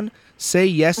through on, say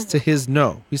yes to his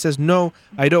no. He says, no,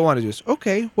 I don't want to do this.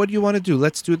 Okay, what do you want to do?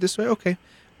 Let's do it this way. Okay,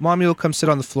 mommy will come sit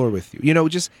on the floor with you.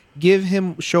 Just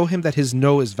show him that his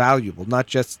no is valuable, not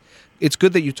just, it's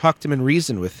good that you talk to him and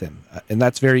reason with him, and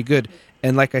that's very good.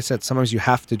 And like I said, sometimes you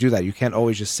have to do that. You can't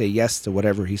always just say yes to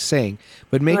whatever he's saying.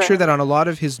 But make sure that on a lot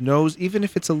of his no's, even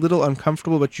if it's a little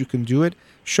uncomfortable, but you can do it,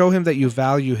 show him that you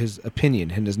value his opinion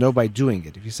and his no by doing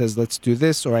it. If he says, let's do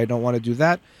this, or I don't want to do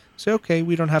that, say, okay,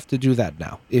 we don't have to do that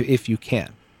now, if you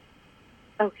can.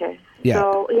 Okay. Yeah.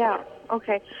 So,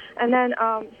 okay. And then,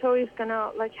 so it's going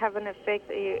to, have an effect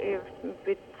if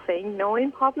with saying no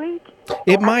in public?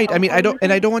 It might. I mean, I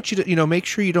don't want you to, make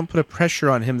sure you don't put a pressure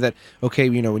on him that, okay,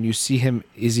 when you see him,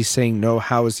 is he saying no?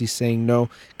 How is he saying no?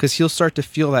 Because he'll start to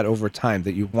feel that over time,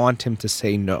 that you want him to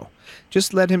say no.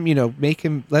 Just let him,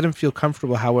 let him feel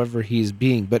comfortable however he's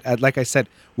being. But like I said,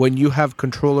 when you have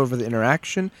control over the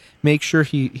interaction, make sure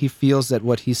he feels that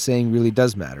what he's saying really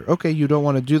does matter. Okay, you don't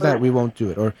want to do that, we won't do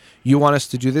it. Or you want us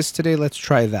to do this today, let's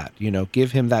try that.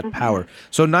 Give him that power.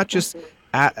 So not just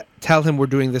tell him we're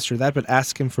doing this or that, but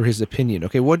ask him for his opinion.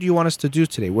 Okay, what do you want us to do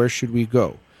today? Where should we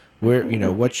go? Where,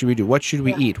 what should we do? What should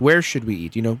we eat? Where should we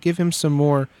eat? Give him some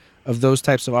more of those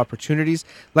types of opportunities.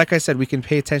 Like I said, we can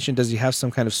pay attention. Does he have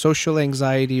some kind of social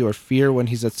anxiety or fear when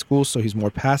he's at school, so he's more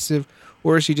passive?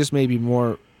 Or is he just maybe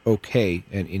more okay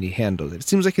and he handles it? It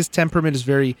seems like his temperament is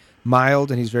very mild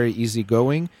and he's very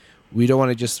easygoing. We don't want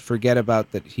to just forget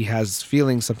about that he has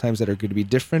feelings sometimes that are going to be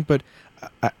different, but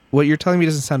what you're telling me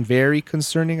doesn't sound very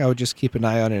concerning. I would just keep an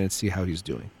eye on it and see how he's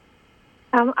doing.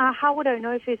 How would I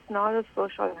know if it's not a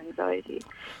social anxiety?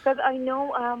 Because I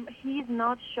know he's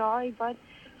not shy, but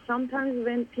sometimes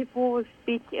when people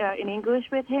speak in English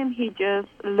with him, he just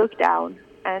looks down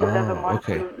and doesn't want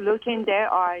to look in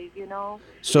their eyes,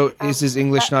 So is his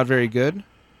English not very good?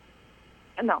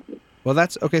 No. Well,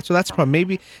 that's okay. So that's a problem.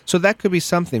 Maybe, so that could be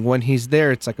something. When he's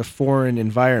there, it's like a foreign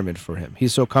environment for him.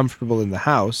 He's so comfortable in the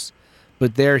house,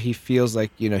 but there he feels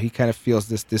like, he kind of feels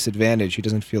this disadvantage. He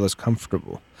doesn't feel as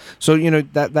comfortable. So,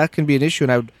 that can be an issue.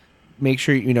 And I would make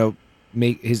sure,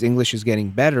 make his English is getting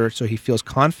better so he feels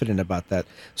confident about that.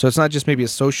 So it's not just maybe a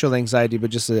social anxiety,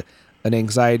 but just an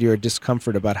anxiety or a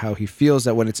discomfort about how he feels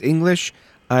that when it's English,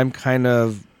 I'm kind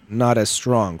of not as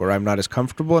strong or I'm not as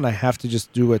comfortable and I have to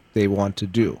just do what they want to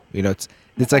do.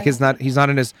 It's like he's not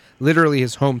in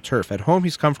his home turf. At home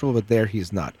he's comfortable, but there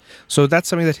he's not. So that's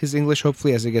something that his English,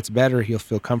 hopefully as it gets better, he'll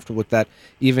feel comfortable with that.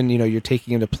 Even, you're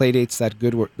taking him to play dates,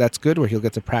 that's good where he'll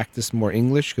get to practice more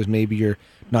English because maybe you're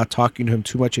not talking to him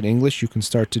too much in English. You can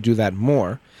start to do that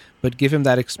more, but give him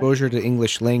that exposure to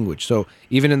English language. So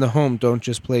even in the home, don't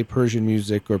just play Persian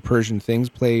music or Persian things,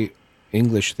 play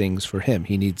English things for him.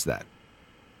 He needs that.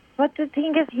 But the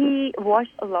thing is, he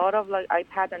watched a lot of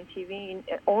iPad and TV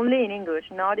only in English,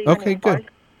 not even in Farsi.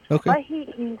 Okay. But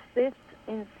he insists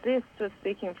to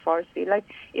speak in Farsi. Like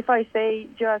if I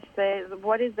just say,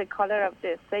 what is the color of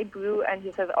this? Say blue, and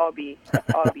he says abi.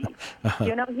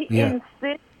 He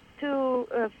insists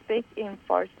to speak in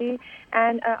Farsi.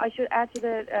 And I should add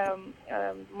to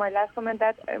my last comment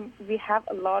that we have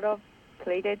a lot of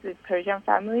play dates with Persian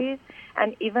families,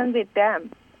 and even with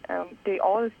them, they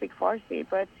all speak Farsi,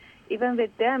 but even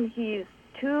with them, he's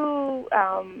too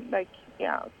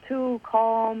too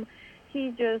calm.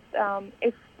 He just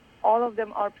if all of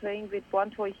them are playing with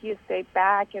one toy, he stay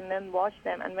back and then watch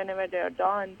them, and whenever they're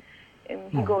done,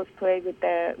 he goes play with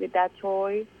that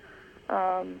toy.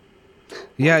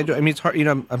 Yeah, I mean, it's hard.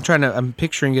 I'm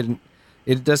picturing it.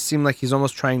 It does seem like he's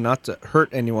almost trying not to hurt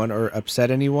anyone or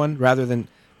upset anyone, rather than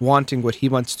wanting what he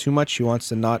wants too much. He wants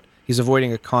to not. He's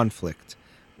avoiding a conflict.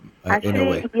 Actually, in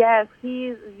a way. Yes,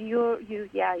 you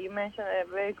mentioned a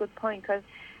very good point, because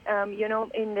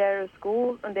in their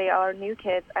school, they are new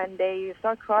kids, and they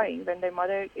start crying when their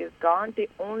mother is gone. The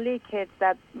only kids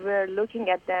that were looking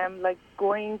at them, like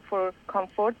going for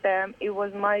comfort them, it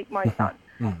was my son.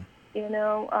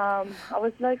 I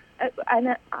was like,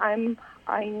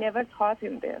 I never taught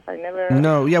him this. I never.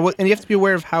 No, yeah, well, and you have to be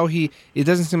aware of how it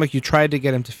doesn't seem like you tried to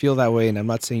get him to feel that way, and I'm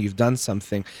not saying you've done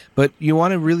something, but you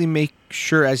want to really make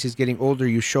sure as he's getting older,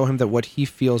 you show him that what he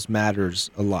feels matters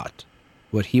a lot.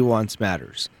 What he wants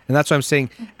matters. And that's why I'm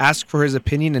saying ask for his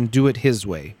opinion and do it his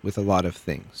way with a lot of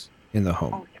things in the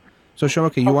home. Okay. So Shom,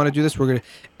 okay, you want to do this? We're going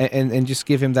to, and just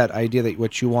give him that idea that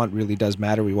what you want really does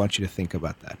matter. We want you to think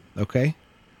about that. Okay?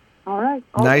 All right.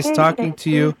 Nice Okay. talking Thank to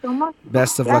you. So much.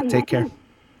 Best of luck. Take care.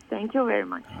 Thank you very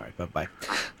much. All right. Bye-bye.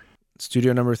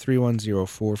 Studio number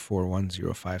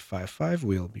 310-441-0555.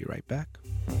 We'll be right back.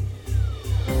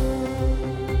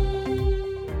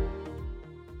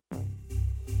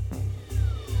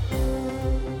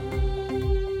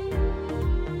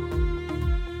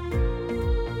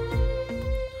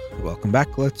 Welcome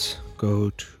back. Let's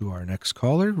go to our next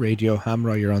caller. Radio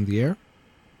Hamra, you're on the air.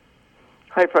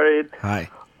 Hi, Farid. Hi.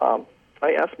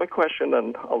 I asked my question,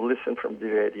 and I'll listen from the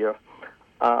radio.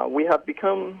 We have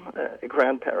become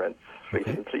grandparents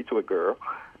recently to a girl.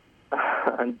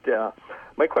 And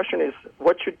my question is,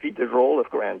 what should be the role of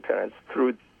grandparents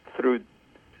through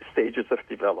stages of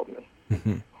development?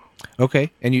 Mm-hmm.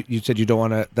 Okay. And you said you don't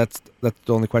want to, that's the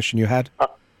only question you had?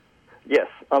 Yes,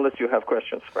 unless you have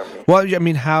questions for me. Well, I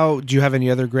mean, do you have any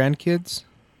other grandkids?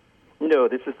 No,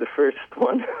 this is the first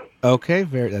one. Okay,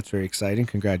 that's very exciting.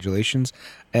 Congratulations.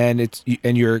 And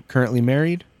you're currently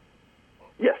married?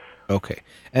 Yes. Okay.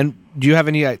 And do you have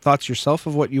any thoughts yourself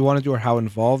of what you want to do or how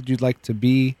involved you'd like to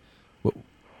be?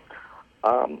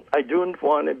 I don't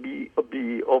want to be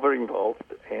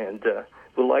over-involved, and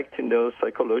would like to know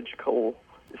psychological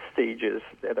stages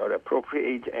that are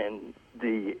appropriate and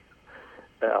the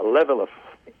level of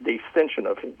the extension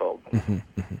of involvement. Mm-hmm,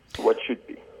 mm-hmm. What should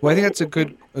be? Well, I think that's a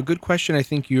good question. I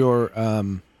think your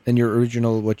in your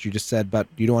original, what you just said, but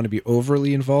you don't want to be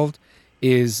overly involved,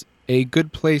 is a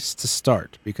good place to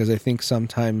start, because I think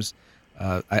sometimes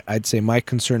I'd say my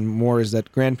concern more is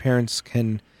that grandparents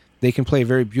can play a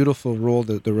very beautiful role.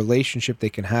 The relationship they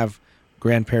can have,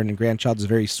 grandparent and grandchild, is a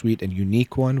very sweet and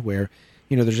unique one where,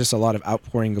 there's just a lot of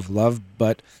outpouring of love.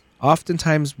 But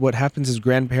oftentimes what happens is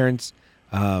grandparents,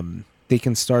 they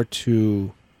can start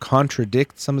to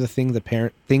contradict some of the things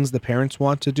the parents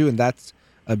want to do, and that's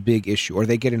a big issue. Or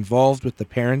they get involved with the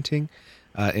parenting,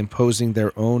 imposing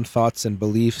their own thoughts and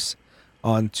beliefs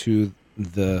onto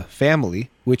the family,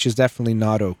 which is definitely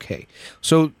not okay.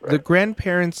 So the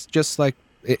grandparents, just like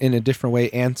in a different way,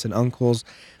 aunts and uncles,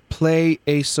 play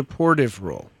a supportive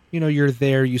role. You're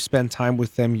there, you spend time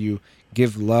with them, you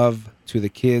give love to the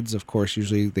kids. Of course,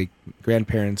 usually the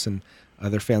grandparents and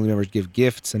other family members give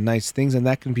gifts and nice things, and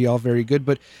that can be all very good.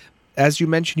 But as you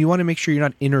mentioned, you want to make sure you're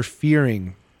not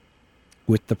interfering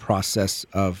with the process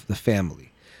of the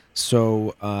family.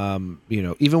 So,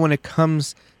 even when it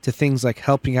comes to things like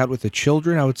helping out with the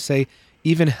children, I would say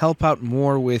even help out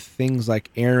more with things like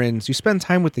errands. You spend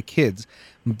time with the kids,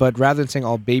 but rather than saying,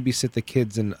 I'll babysit the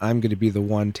kids and I'm going to be the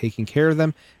one taking care of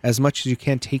them, as much as you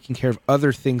can, taking care of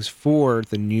other things for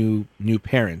the new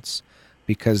parents,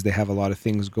 because they have a lot of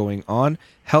things going on.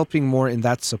 Helping more in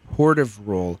that supportive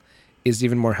role is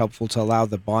even more helpful to allow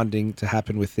the bonding to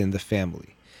happen within the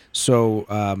family. So,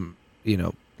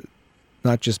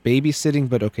 not just babysitting,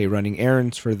 but running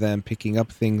errands for them, picking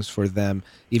up things for them.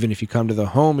 Even if you come to the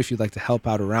home, if you'd like to help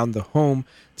out around the home,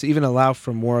 to even allow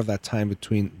for more of that time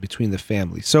between the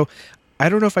family. So I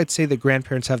don't know if I'd say that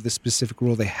grandparents have this specific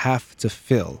role they have to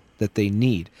fill, that they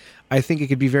need. I think it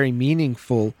could be very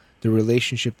meaningful, the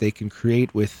relationship they can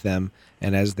create with them.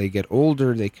 And as they get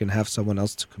older, they can have someone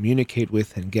else to communicate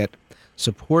with and get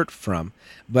support from.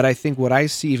 But I think what I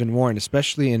see even more, and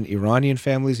especially in Iranian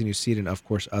families, and you see it in, of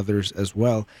course, others as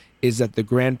well, is that the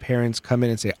grandparents come in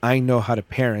and say, I know how to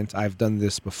parent. I've done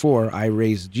this before. I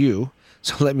raised you.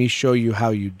 So let me show you how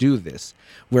you do this.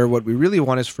 Where what we really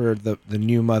want is for the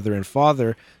new mother and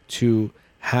father to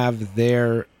have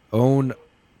their own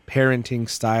parenting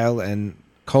style and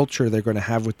culture they're going to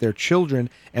have with their children,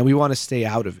 and we want to stay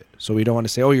out of it. So we don't want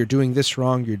to say, oh, you're doing this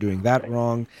wrong, you're doing that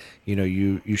wrong,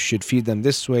 you should feed them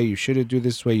this way, you shouldn't do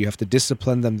this way, you have to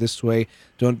discipline them this way,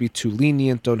 don't be too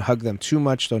lenient, don't hug them too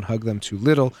much, don't hug them too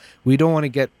little. We don't want to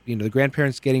get, the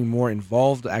grandparents getting more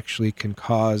involved actually can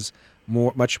cause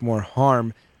much more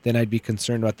harm than I'd be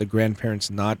concerned about the grandparents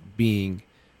not being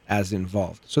as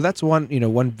involved. So that's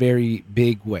one very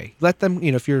big way. Let them,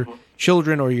 if your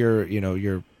children or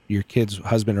your kid's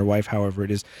husband or wife, however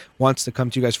it is, wants to come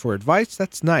to you guys for advice,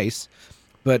 that's nice.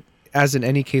 But as in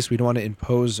any case, we don't want to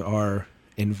impose our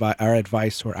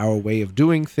advice or our way of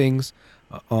doing things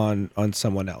on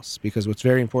someone else, because what's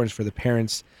very important is for the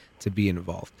parents to be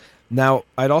involved. Now,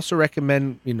 I'd also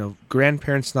recommend,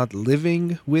 grandparents not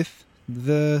living with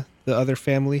the other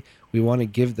family. We want to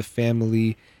give the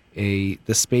family the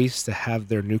space to have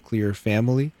their nuclear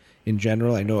family in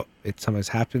general. I know it sometimes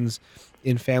happens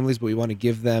in families, but we want to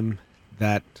give them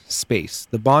that space.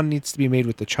 The bond needs to be made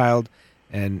with the child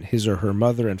and his or her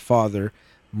mother and father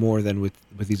more than with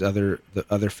the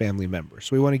other family members.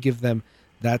 So we want to give them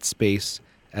that space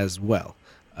as well.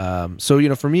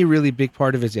 So, for me, really big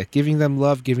part of it is giving them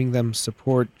love, giving them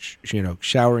support,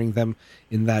 showering them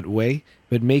in that way,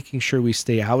 but making sure we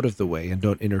stay out of the way and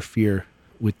don't interfere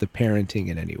with the parenting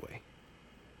in any way.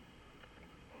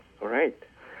 All right.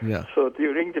 Yeah. So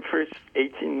during the first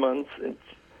 18 months and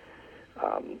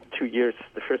 2 years,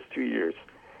 the first 2 years,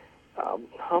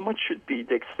 how much should be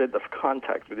the extent of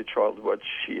contact with the child while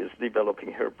she is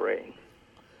developing her brain?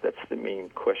 That's the main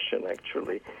question,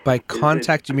 actually. By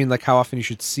contact, you mean like how often you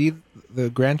should see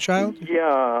the grandchild?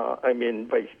 Yeah, I mean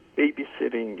by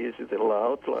babysitting. Is it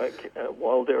allowed,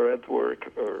 while they're at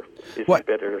work, or is it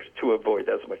better to avoid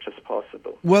as much as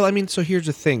possible? Well, so here's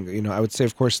the thing. I would say,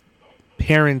 of course,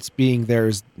 parents being there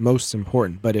is most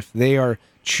important. But if they are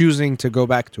choosing to go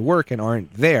back to work and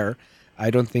aren't there,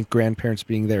 I don't think grandparents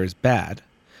being there is bad.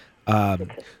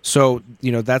 So,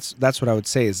 that's what I would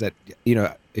say is that,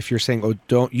 if you're saying, oh,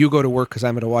 don't you go to work because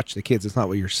I'm going to watch the kids, it's not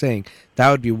what you're saying.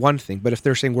 That would be one thing. But if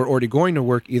they're saying we're already going to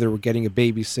work, either we're getting a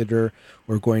babysitter,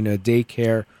 or going to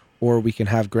daycare, or we can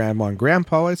have grandma and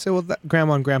grandpa, I'd say, well,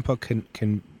 grandma and grandpa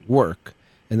can work,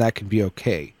 and that can be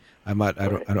okay. I'm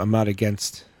not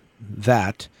against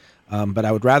that, but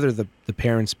I would rather the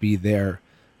parents be there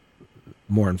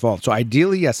more involved. So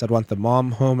ideally, yes, I'd want the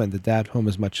mom home and the dad home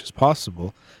as much as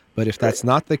possible. But if that's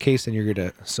not the case and you're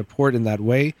going to support in that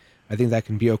way, I think that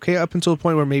can be okay up until the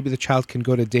point where maybe the child can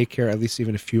go to daycare at least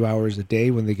even a few hours a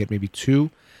day when they get maybe 2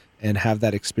 and have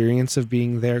that experience of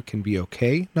being there can be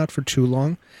okay, not for too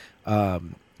long.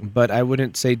 But I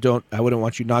wouldn't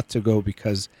want you not to go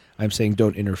because I'm saying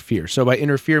don't interfere. So by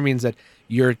interfere means that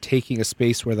you're taking a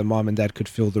space where the mom and dad could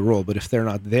fill the role. But if they're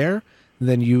not there,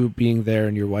 then you being there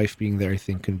and your wife being there, I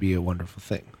think can be a wonderful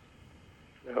thing.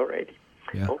 All righty.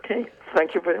 Yeah. Okay.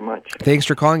 Thank you very much. Thanks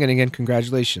for calling, and again,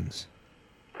 congratulations.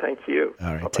 Thank you.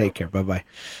 All right. Bye-bye. Take care. Bye-bye.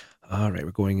 All right.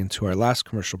 We're going into our last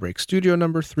commercial break. Studio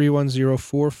number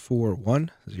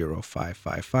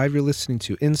 310-441-0555. You're listening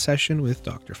to In Session with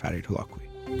Dr. Farid Holakwi.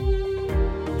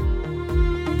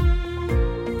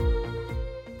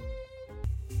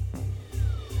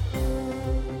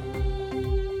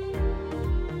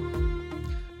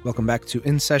 Welcome back to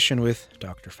In Session with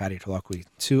Dr. Farid Holakwi.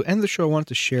 To end the show, I wanted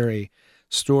to share a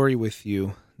story with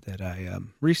you that I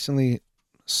recently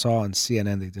saw on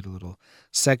CNN. They did a little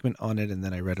segment on it, and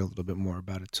then I read a little bit more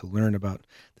about it to learn about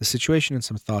the situation and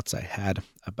some thoughts I had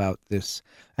about this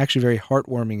actually very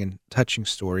heartwarming and touching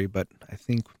story, but I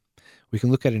think we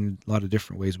can look at it in a lot of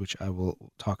different ways, which I will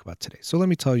talk about today. So let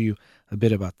me tell you a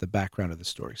bit about the background of the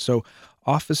story. So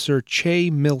Officer Che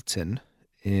Milton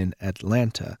in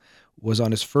Atlanta was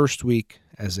on his first week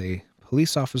as a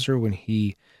police officer when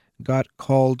he got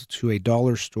called to a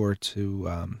dollar store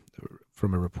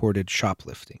from a reported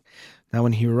shoplifting. Now,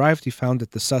 when he arrived, he found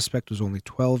that the suspect was only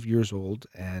 12 years old,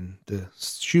 and the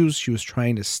shoes she was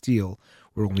trying to steal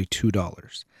were only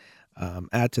 $2.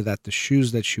 Add to that, the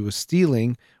shoes that she was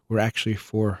stealing were actually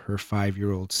for her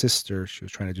 5-year-old sister. She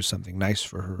was trying to do something nice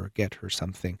for her or get her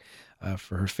something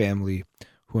for her family,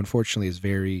 who unfortunately is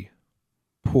very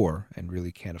poor and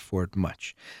really can't afford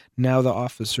much. Now the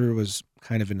officer was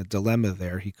kind of in a dilemma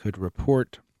there. He could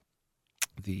report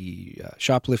the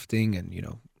shoplifting and,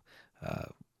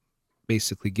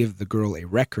 basically give the girl a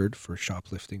record for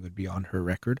shoplifting, would be on her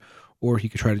record, or he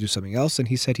could try to do something else. And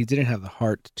he said he didn't have the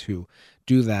heart to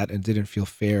do that and didn't feel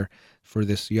fair for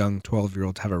this young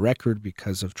 12-year-old to have a record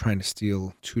because of trying to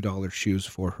steal $2 shoes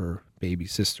for her baby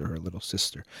sister, her little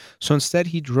sister. So instead,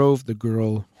 he drove the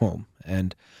girl home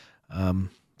and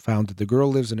found that the girl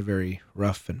lives in a very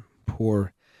rough and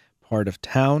poor part of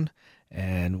town,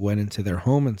 and went into their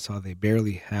home and saw they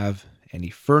barely have any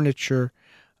furniture,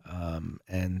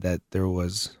 and that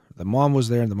the mom was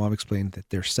there, and the mom explained that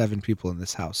there's 7 people in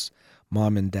this house,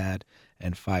 mom and dad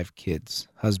and 5 kids.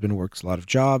 Husband works a lot of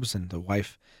jobs, and the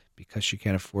wife, because she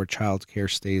can't afford childcare,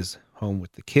 stays home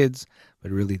with the kids,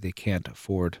 but really they can't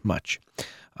afford much.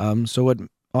 So what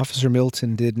Officer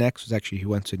Milton did next was actually he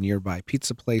went to a nearby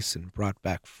pizza place and brought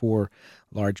back 4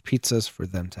 large pizzas for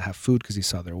them to have food because he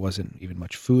saw there wasn't even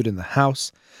much food in the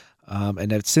house.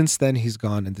 And since then he's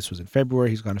gone, and this was in February,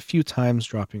 he's gone a few times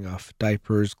dropping off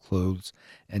diapers, clothes,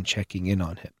 and checking in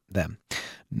on them.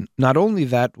 Not only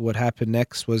that, what happened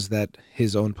next was that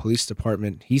his own police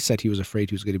department, he said he was afraid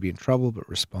he was going to be in trouble, but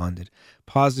responded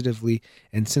positively.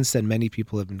 And since then, many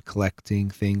people have been collecting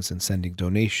things and sending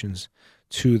donations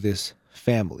to this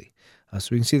family. So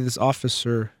we can see this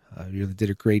officer really did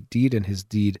a great deed, and his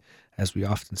deed, as we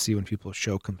often see when people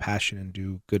show compassion and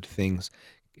do good things,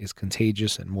 is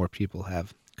contagious, and more people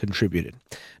have contributed.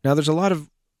 Now, there's a lot of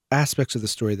aspects of the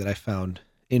story that I found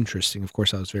interesting. Of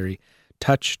course, I was very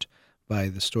touched by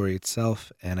the story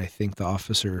itself, and I think the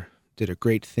officer did a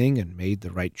great thing and made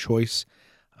the right choice.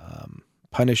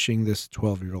 Punishing this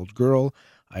 12-year-old girl,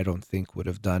 I don't think would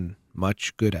have done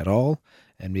much good at all,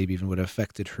 and maybe even would have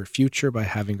affected her future by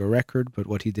having a record. But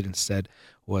what he did instead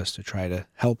was to try to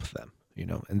help them,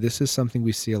 and this is something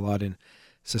we see a lot in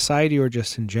society or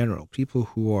just in general. People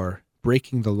who are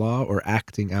breaking the law or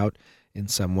acting out in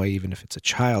some way, even if it's a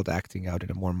child acting out in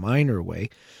a more minor way,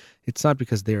 it's not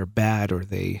because they are bad or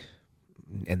they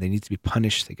need to be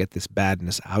punished to get this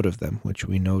badness out of them, which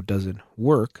we know doesn't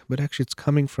work, but actually it's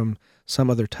coming from some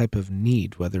other type of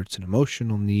need, whether it's an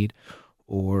emotional need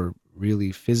or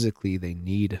really physically they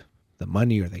need the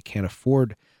money or they can't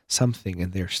afford something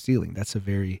and they're stealing. That's a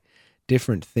very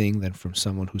different thing than from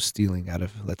someone who's stealing out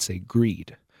of, let's say,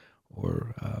 greed.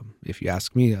 Or if you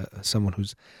ask me, someone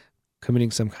who's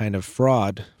committing some kind of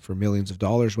fraud for millions of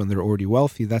dollars when they're already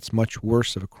wealthy, that's much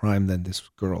worse of a crime than this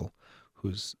girl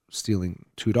who's stealing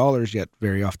 $2, yet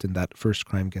very often that first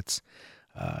crime gets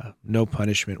no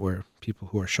punishment, where people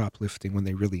who are shoplifting when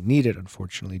they really need it,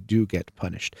 unfortunately, do get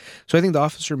punished. So I think the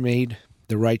officer made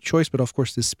the right choice, but of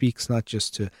course this speaks not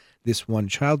just to this one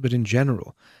child, but in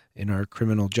general in our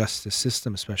criminal justice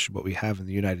system, especially what we have in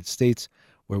the United States,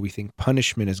 where we think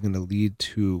punishment is going to lead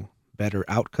to better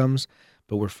outcomes,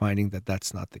 but we're finding that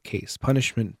that's not the case.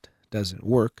 Punishment doesn't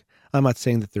work. I'm not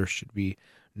saying that there should be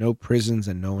no prisons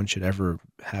and no one should ever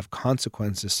have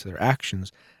consequences to their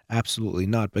actions. Absolutely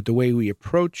not. But the way we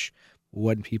approach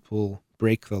when people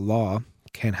break the law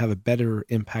can have a better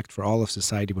impact for all of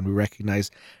society when we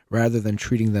recognize, rather than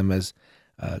treating them as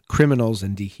criminals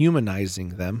and dehumanizing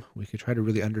them, we could try to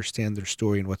really understand their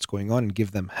story and what's going on and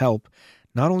give them help,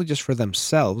 not only just for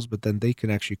themselves, but then they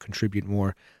can actually contribute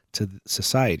more to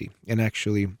society. And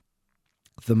actually,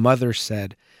 the mother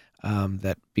said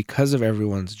that because of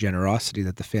everyone's generosity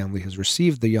that the family has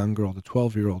received, the young girl, the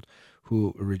 12-year-old,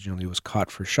 who originally was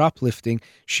caught for shoplifting,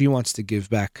 she wants to give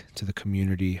back to the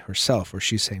community herself, or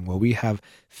she's saying, well, we have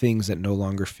things that no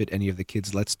longer fit any of the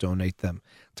kids, let's donate them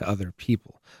to other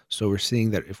people. So we're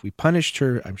seeing that if we punished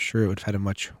her, I'm sure it would have had a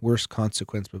much worse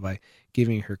consequence, but by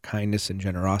giving her kindness and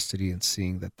generosity and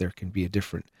seeing that there can be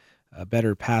a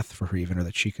better path for her even, or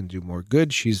that she can do more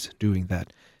good, she's doing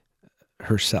that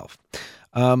herself.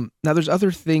 Now, there's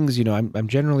other things, I'm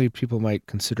generally, people might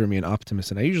consider me an optimist,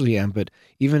 and I usually am, but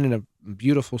even in a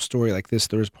beautiful story like this,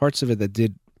 there was parts of it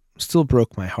that still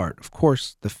broke my heart. Of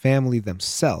course, the family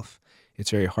themselves,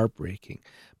 it's very heartbreaking.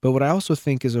 But what I also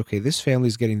think is, okay, this family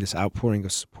is getting this outpouring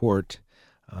of support,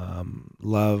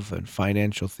 love and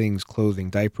financial things,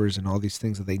 clothing, diapers, and all these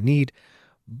things that they need.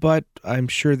 But I'm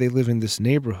sure they live in this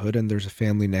neighborhood and there's a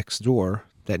family next door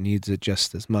that needs it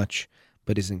just as much,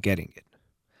 but isn't getting it.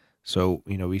 So,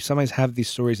 we sometimes have these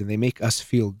stories and they make us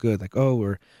feel good, like,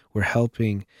 oh, we're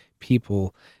helping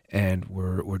people and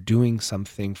we're doing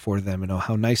something for them, and oh,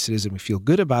 how nice it is, and we feel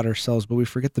good about ourselves, but we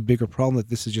forget the bigger problem that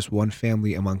this is just one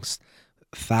family amongst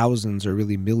thousands or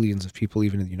really millions of people,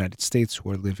 even in the United States, who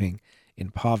are living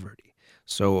in poverty.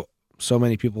 So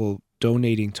many people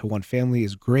donating to one family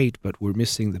is great, but we're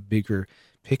missing the bigger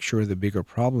picture, the bigger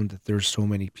problem, that there's so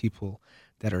many people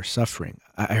that are suffering.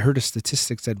 I heard a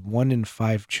statistic that 1 in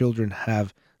 5 children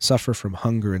suffer from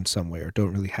hunger in some way or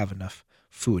don't really have enough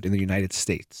food in the United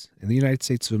States. In the United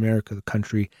States of America, the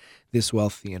country this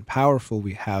wealthy and powerful,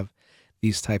 we have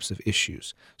these types of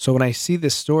issues. So when I see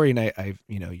this story and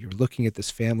you're looking at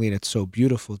this family and it's so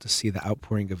beautiful to see the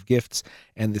outpouring of gifts,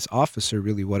 and this officer,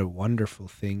 really what a wonderful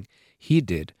thing he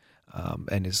did,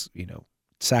 and is,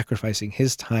 sacrificing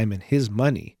his time and his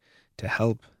money to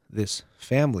help this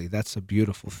family. That's a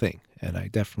beautiful thing. And I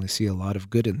definitely see a lot of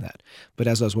good in that. But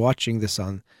as I was watching this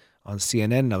on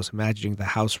CNN, I was imagining the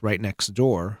house right next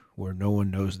door where no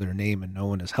one knows their name and no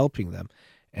one is helping them,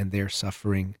 and they're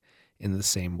suffering in the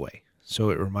same way.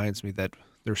 So it reminds me that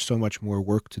there's so much more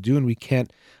work to do, and we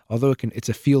can't, although it's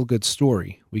a feel-good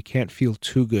story, we can't feel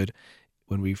too good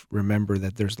when we remember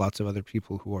that there's lots of other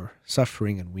people who are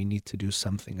suffering, and we need to do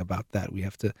something about that. We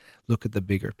have to look at the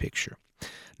bigger picture.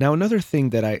 Now, another thing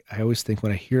that I always think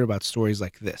when I hear about stories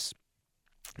like this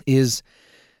is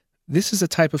a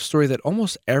type of story that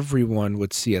almost everyone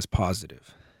would see as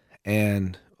positive,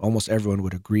 and almost everyone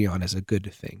would agree on as a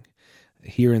good thing.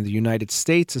 Here in the United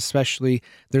States especially,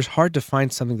 there's hard to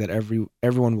find something that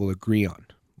everyone will agree on.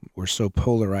 We're so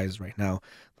polarized right now,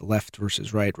 the left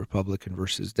versus right, Republican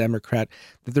versus Democrat,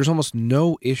 that there's almost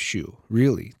no issue,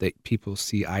 really, that people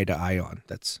see eye to eye on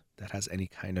that has any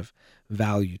kind of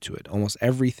value to it. Almost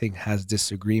everything has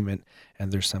disagreement,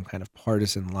 and there's some kind of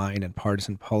partisan line and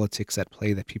partisan politics at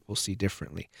play that people see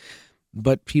differently.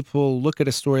 But people look at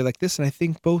a story like this, and I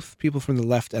think both people from the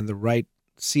left and the right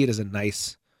see it as a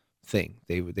nice thing.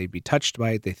 They'd be touched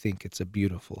by it. They think it's a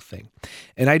beautiful thing.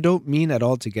 And I don't mean at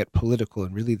all to get political,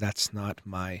 and really that's not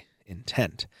my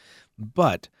intent.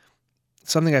 But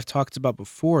something I've talked about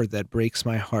before that breaks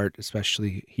my heart,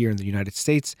 especially here in the United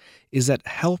States, is that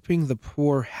helping the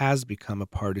poor has become a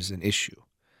partisan issue.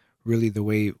 Really, the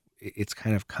way it's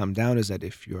kind of come down is that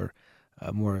if you're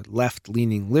a more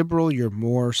left-leaning liberal, you're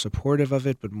more supportive of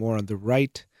it, but more on the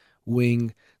right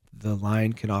wing, the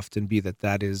line can often be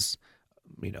that is,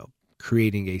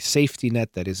 creating a safety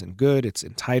net that isn't good. It's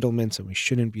entitlements, and we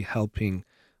shouldn't be helping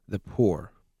the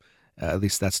poor. At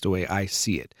least that's the way I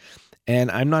see it.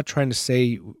 And I'm not trying to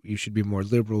say you should be more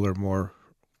liberal or more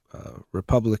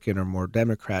Republican or more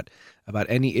Democrat about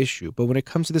any issue. But when it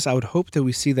comes to this, I would hope that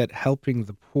we see that helping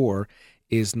the poor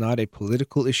is not a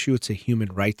political issue, it's a human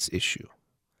rights issue.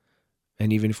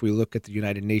 And even if we look at the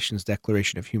United Nations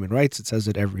Declaration of Human Rights, it says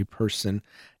that every person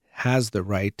has the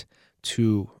right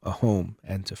to a home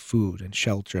and to food and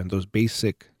shelter and those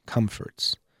basic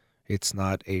comforts. It's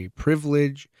not a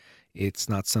privilege. It's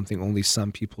not something only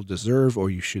some people deserve or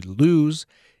you should lose.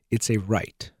 It's a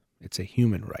right. It's a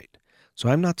human right. So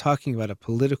I'm not talking about a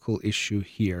political issue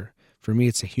here. For me,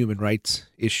 it's a human rights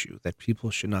issue that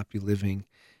people should not be living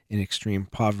in extreme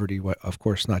poverty, of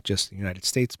course, not just in the United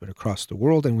States, but across the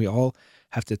world. And we all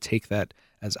have to take that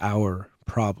as our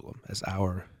problem, as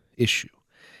our issue.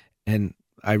 And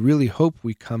I really hope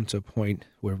we come to a point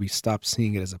where we stop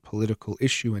seeing it as a political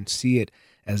issue and see it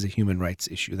as a human rights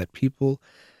issue, that people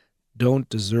don't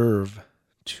deserve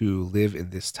to live in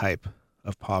this type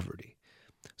of poverty.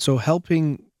 So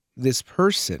helping this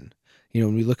person,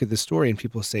 when we look at this story and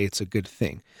people say it's a good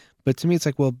thing. But to me, it's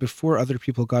like, well, before other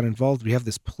people got involved, we have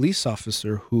this police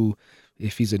officer who,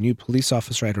 if he's a new police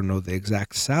officer, I don't know the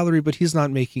exact salary, but he's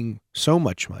not making so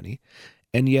much money.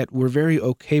 And yet we're very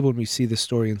okay when we see this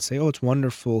story and say, oh, it's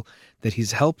wonderful that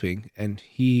he's helping. And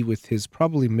he, with his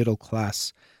probably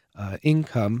middle-class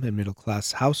income and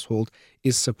middle-class household,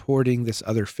 is supporting this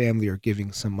other family or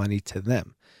giving some money to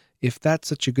them. If that's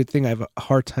such a good thing, I have a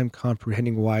hard time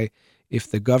comprehending why, if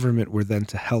the government were then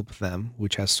to help them,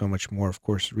 which has so much more, of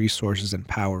course, resources and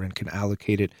power and can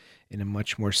allocate it in a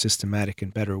much more systematic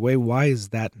and better way, why is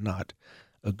that not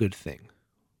a good thing?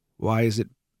 Why is it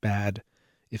bad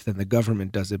if then the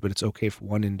government does it, but it's okay if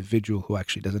one individual who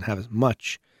actually doesn't have as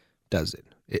much does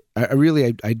it?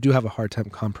 I do have a hard time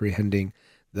comprehending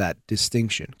that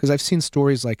distinction, because I've seen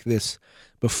stories like this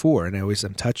before, and I always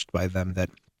am touched by them, that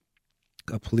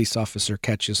a police officer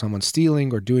catches someone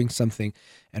stealing or doing something,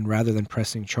 and rather than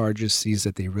pressing charges, sees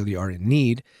that they really are in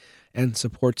need and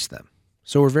supports them.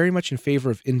 So we're very much in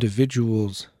favor of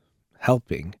individuals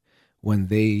helping when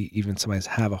they even sometimes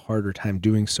have a harder time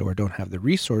doing so or don't have the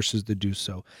resources to do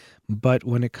so. But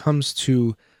when it comes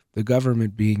to the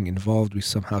government being involved, we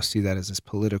somehow see that as this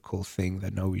political thing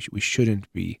that no, we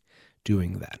shouldn't be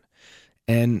doing that.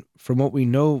 And from what we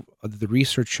know, the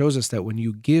research shows us that when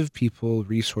you give people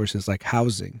resources like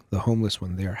housing, the homeless,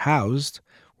 when they're housed,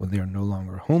 when they're no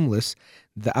longer homeless,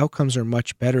 the outcomes are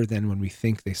much better than when we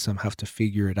think they somehow have to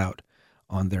figure it out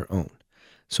on their own.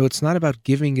 So it's not about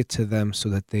giving it to them so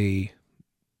that they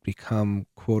become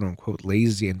quote unquote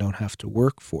lazy and don't have to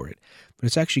work for it, but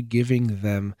it's actually giving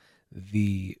them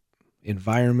the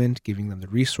environment, giving them the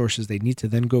resources they need to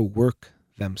then go work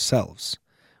themselves.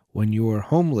 When you're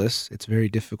homeless, it's very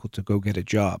difficult to go get a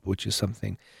job, which is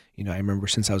something, I remember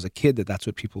since I was a kid that's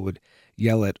what people would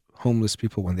yell at homeless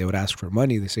people when they would ask for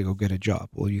money. They say, go get a job.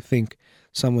 Well, you think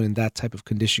someone in that type of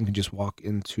condition can just walk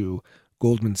into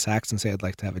Goldman Sachs and say, I'd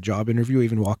like to have a job interview, or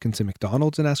even walk into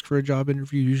McDonald's and ask for a job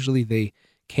interview? Usually they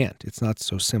can't. It's not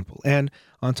so simple. And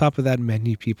on top of that,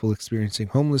 many people experiencing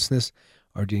homelessness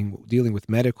are dealing with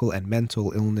medical and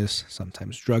mental illness,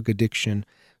 sometimes drug addiction.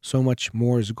 So much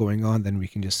more is going on than we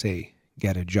can just say,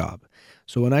 get a job.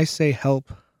 So when I say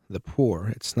help the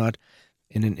poor, it's not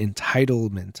in an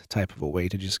entitlement type of a way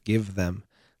to just give them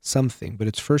something, but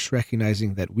it's first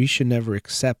recognizing that we should never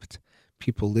accept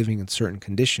people living in certain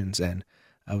conditions. And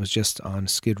I was just on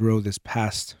Skid Row this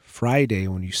past Friday.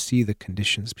 When you see the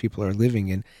conditions people are living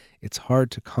in, it's hard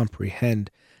to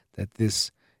comprehend that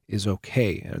this is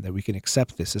okay, that we can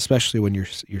accept this, especially when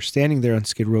you're standing there on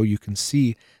Skid Row. You can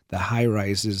see the high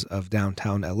rises of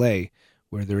downtown LA,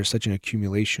 where there is such an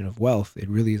accumulation of wealth. It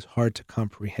really is hard to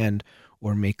comprehend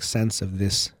or make sense of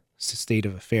this state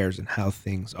of affairs and how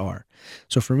things are.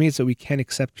 So for me, it's that we can't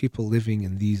accept people living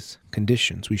in these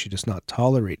conditions. We should just not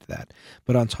tolerate that.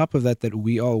 But on top of that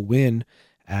we all win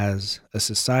as a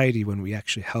society when we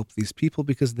actually help these people,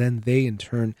 because then they in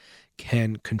turn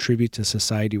can contribute to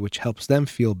society, which helps them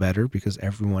feel better, because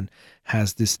everyone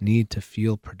has this need to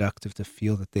feel productive, to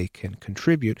feel that they can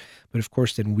contribute. But of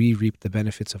course, then we reap the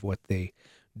benefits of what they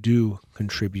do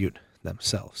contribute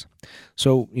themselves.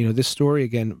 So, this story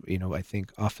again, I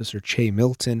think Officer Che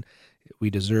Milton, we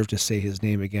deserve to say his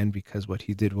name again because what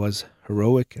he did was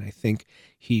heroic. And I think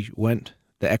he went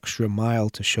the extra mile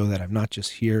to show that I'm not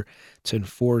just here to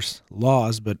enforce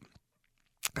laws, but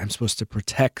I'm supposed to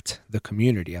protect the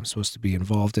community. I'm supposed to be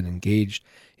involved and engaged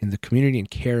in the community and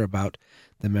care about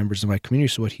the members of my community.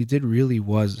 So what he did really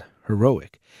was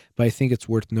heroic. But I think it's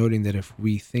worth noting that if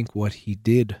we think what he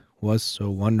did was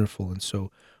so wonderful and so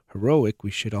heroic,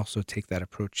 we should also take that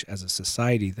approach as a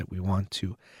society, that we want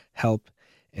to help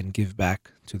and give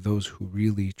back to those who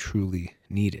really, truly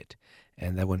need it.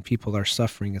 And that when people are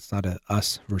suffering, it's not a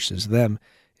us versus them,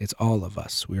 it's all of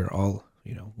us. We are all,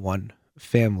 one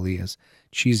family, as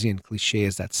cheesy and cliche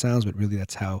as that sounds, but really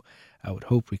that's how I would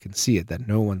hope we can see it, that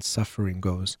no one's suffering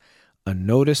goes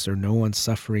unnoticed, or no one's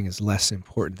suffering is less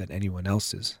important than anyone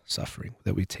else's suffering,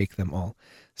 that we take them all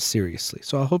seriously.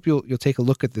 So I hope you'll take a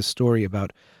look at this story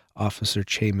about Officer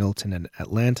Che Milton in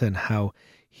Atlanta and how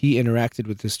he interacted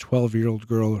with this 12-year-old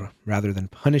girl rather than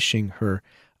punishing her,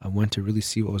 went to really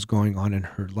see what was going on in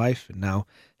her life, and now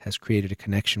has created a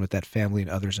connection with that family,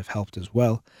 and others have helped as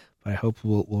well. But I hope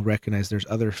we'll recognize there's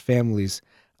other families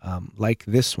like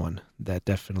this one that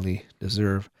definitely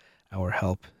deserve our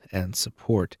help and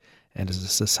support. And as a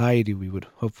society, we would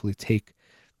hopefully take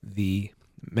the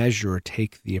measure or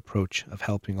take the approach of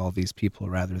helping all these people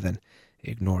rather than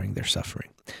ignoring their suffering.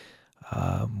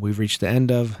 We've reached the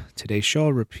end of today's show.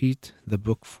 I'll repeat the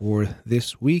book for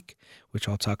this week, which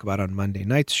I'll talk about on Monday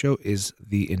night's show, is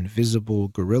The Invisible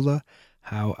Gorilla,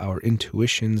 How Our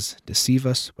Intuitions Deceive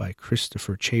Us, by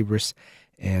Christopher Chabris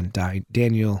and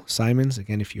Daniel Simons.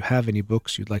 Again, if you have any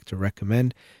books you'd like to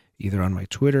recommend, either on my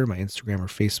Twitter, my Instagram, or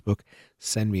Facebook,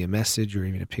 send me a message or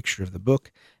even a picture of the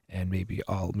book, and maybe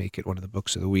I'll make it one of the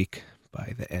books of the week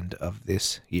by the end of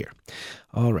this year.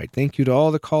 All right. Thank you to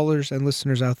all the callers and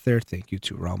listeners out there. Thank you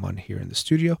to Rahman here in the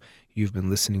studio. You've been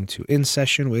listening to In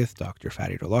Session with Dr.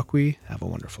 Farid Holakwi. Have a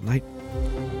wonderful night.